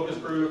called Focus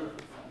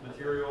Group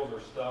Materials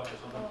or Stuff or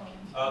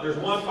something. There's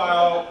one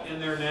file in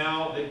there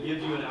now that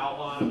gives you an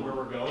outline of where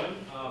we're going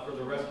for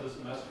the rest of the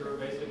semester.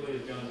 Basically,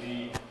 is going to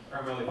be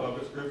primarily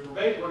focus groups.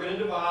 We're going to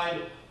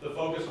divide the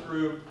focus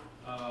group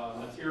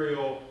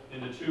material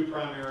into two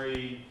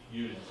primary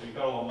units. So you've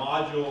got a little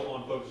module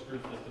on focus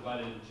groups that's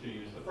divided into two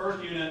units. The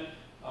first unit,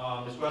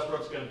 Ms.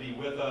 Westbrook's going to be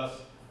with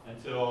us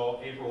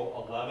until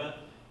April 11th,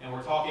 and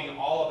we're talking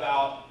all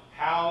about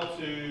how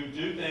to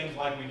do things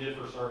like we did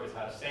for surveys,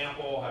 how to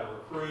sample, how to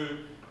recruit,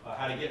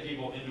 how to get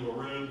people into a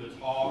room to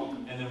talk,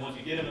 and then once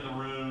you get them in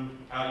the room,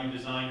 how you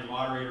design your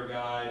moderator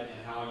guide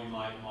and how you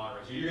might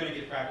moderate. So you're going to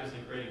get practice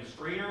in creating a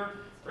screener,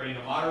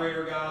 creating a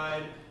moderator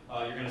guide.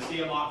 You're going to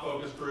see a mock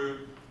focus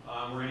group.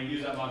 We're going to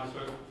use that mock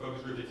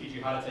focus group to teach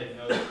you how to take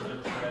notes,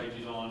 different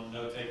strategies on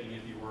note taking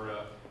if you were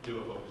to do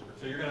a focus group.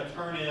 So you're going to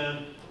turn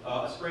in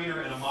a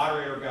screener and a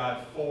moderator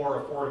guide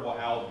for affordable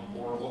housing,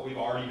 or what we've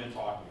already been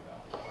talking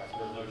about. Right? So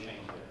there's no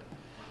change there.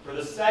 For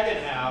the second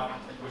half,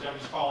 which I'm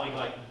just calling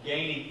like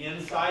gaining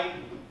insight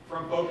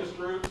from focus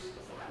groups,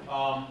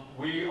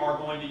 we are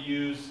going to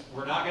use,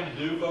 we're not going to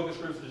do focus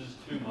groups, it's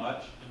just too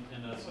much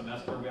in the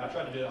semester. I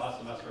tried to do it last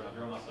semester and I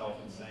drove myself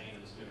insane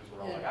and the students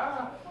were all like,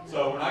 ah!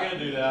 So we're not going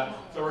to do that.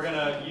 So we're going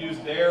to use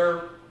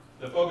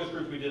the focus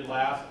groups we did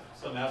last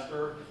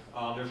semester.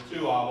 There's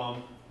two of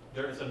them.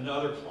 There's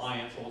another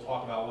client, so we'll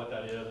talk about what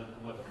that is and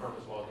what the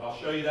purpose was. But I'll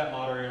show you that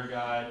moderator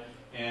guide.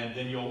 And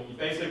then you'll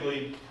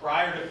basically,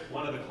 prior to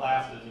one of the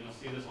classes, and you'll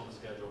see this on the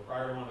schedule,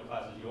 prior to one of the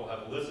classes, you'll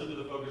have listened to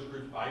the focus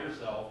groups by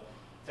yourself,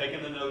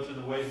 taken the notes in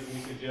the ways that we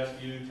suggest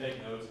you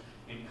take notes,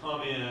 and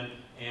come in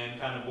and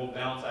kind of we'll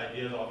bounce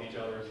ideas off each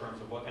other in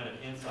terms of what kind of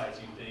insights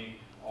you think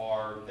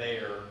are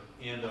there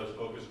in those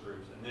focus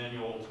groups. And then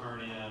you'll turn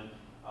in,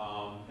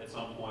 at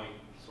some point,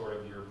 sort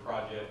of your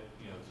project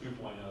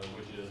 2.0,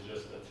 which is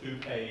just a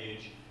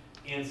 2-page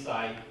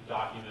insight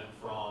document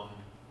from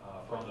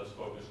those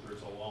focus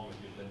groups, along with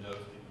the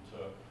notes that you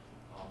took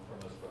from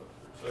those focus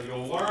groups. So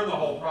you'll learn the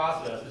whole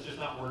process. It's just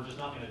not, we're just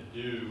not going to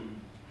do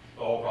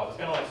the whole process.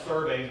 It's kind of like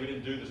surveys. We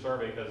didn't do the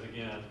survey because,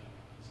 again,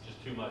 it's just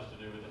too much to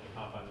do within the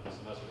confines of the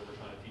semester that we're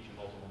trying to teach you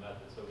multiple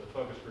methods. So the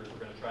focus groups,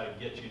 we're going to try to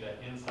get you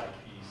that insight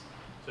piece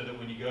so that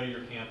when you go to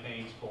your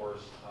campaigns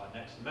course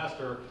next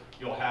semester,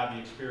 you'll have the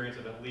experience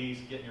of at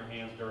least getting your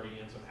hands dirty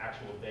in some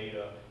actual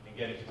data and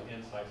getting some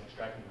insights,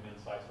 extracting some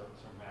insights from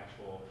some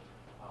actual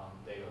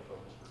data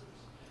focus groups.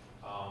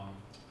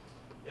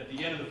 At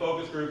the end of the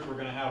focus groups, we're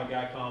going to have a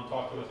guy come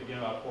talk to us again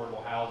about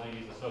affordable housing.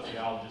 He's a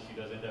sociologist. He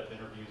does in-depth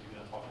interviews. He's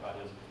going to talk about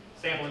his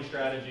sampling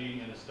strategy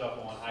and his stuff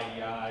on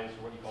IDIs,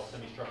 or what you call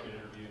semi-structured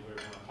interviews,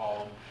 whatever you want to call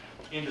them.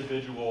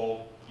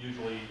 Individual,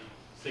 usually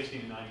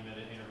 60 to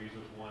 90-minute interviews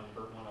with one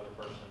other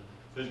person.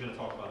 So he's going to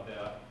talk about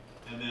that.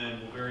 And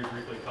then we'll very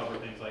briefly cover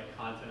things like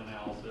content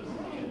analysis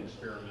and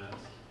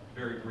experiments,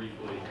 very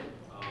briefly,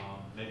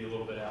 maybe a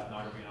little bit of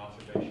ethnography and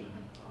observation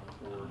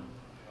for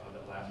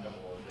that last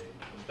couple of days.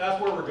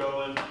 That's where we're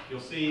going. You'll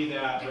see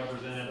that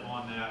represented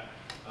on that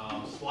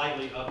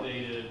slightly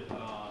updated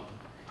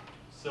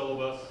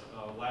syllabus,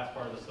 last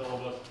part of the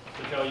syllabus,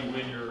 to tell you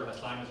when your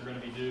assignments are going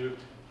to be due.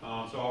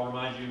 So I'll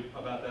remind you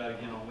about that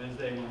again on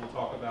Wednesday when we'll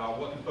talk about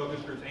what can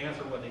focus groups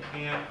answer, what they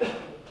can't,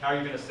 how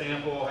you're going to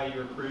sample, how you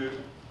recruit,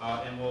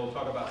 and we'll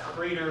talk about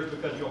screeners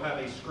because you'll have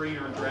a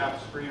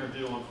draft screener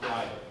due on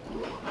Friday.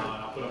 And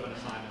I'll put up an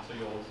assignment, so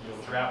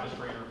you'll draft a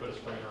screener, put a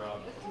screener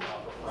up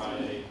for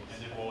Friday,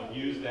 and then we'll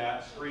use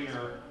that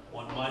screener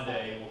on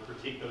Monday, and we'll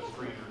critique those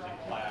screeners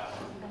in class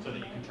so that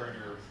you can turn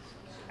your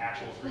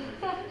actual screener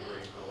into a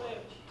grade for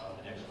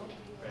the next week.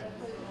 Okay?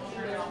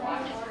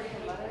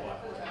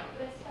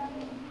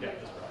 Yeah,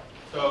 that's right.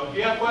 So if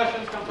you have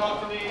questions, come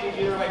talk to me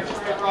either about your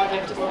screener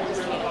project or focus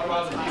group,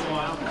 otherwise, keep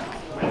on.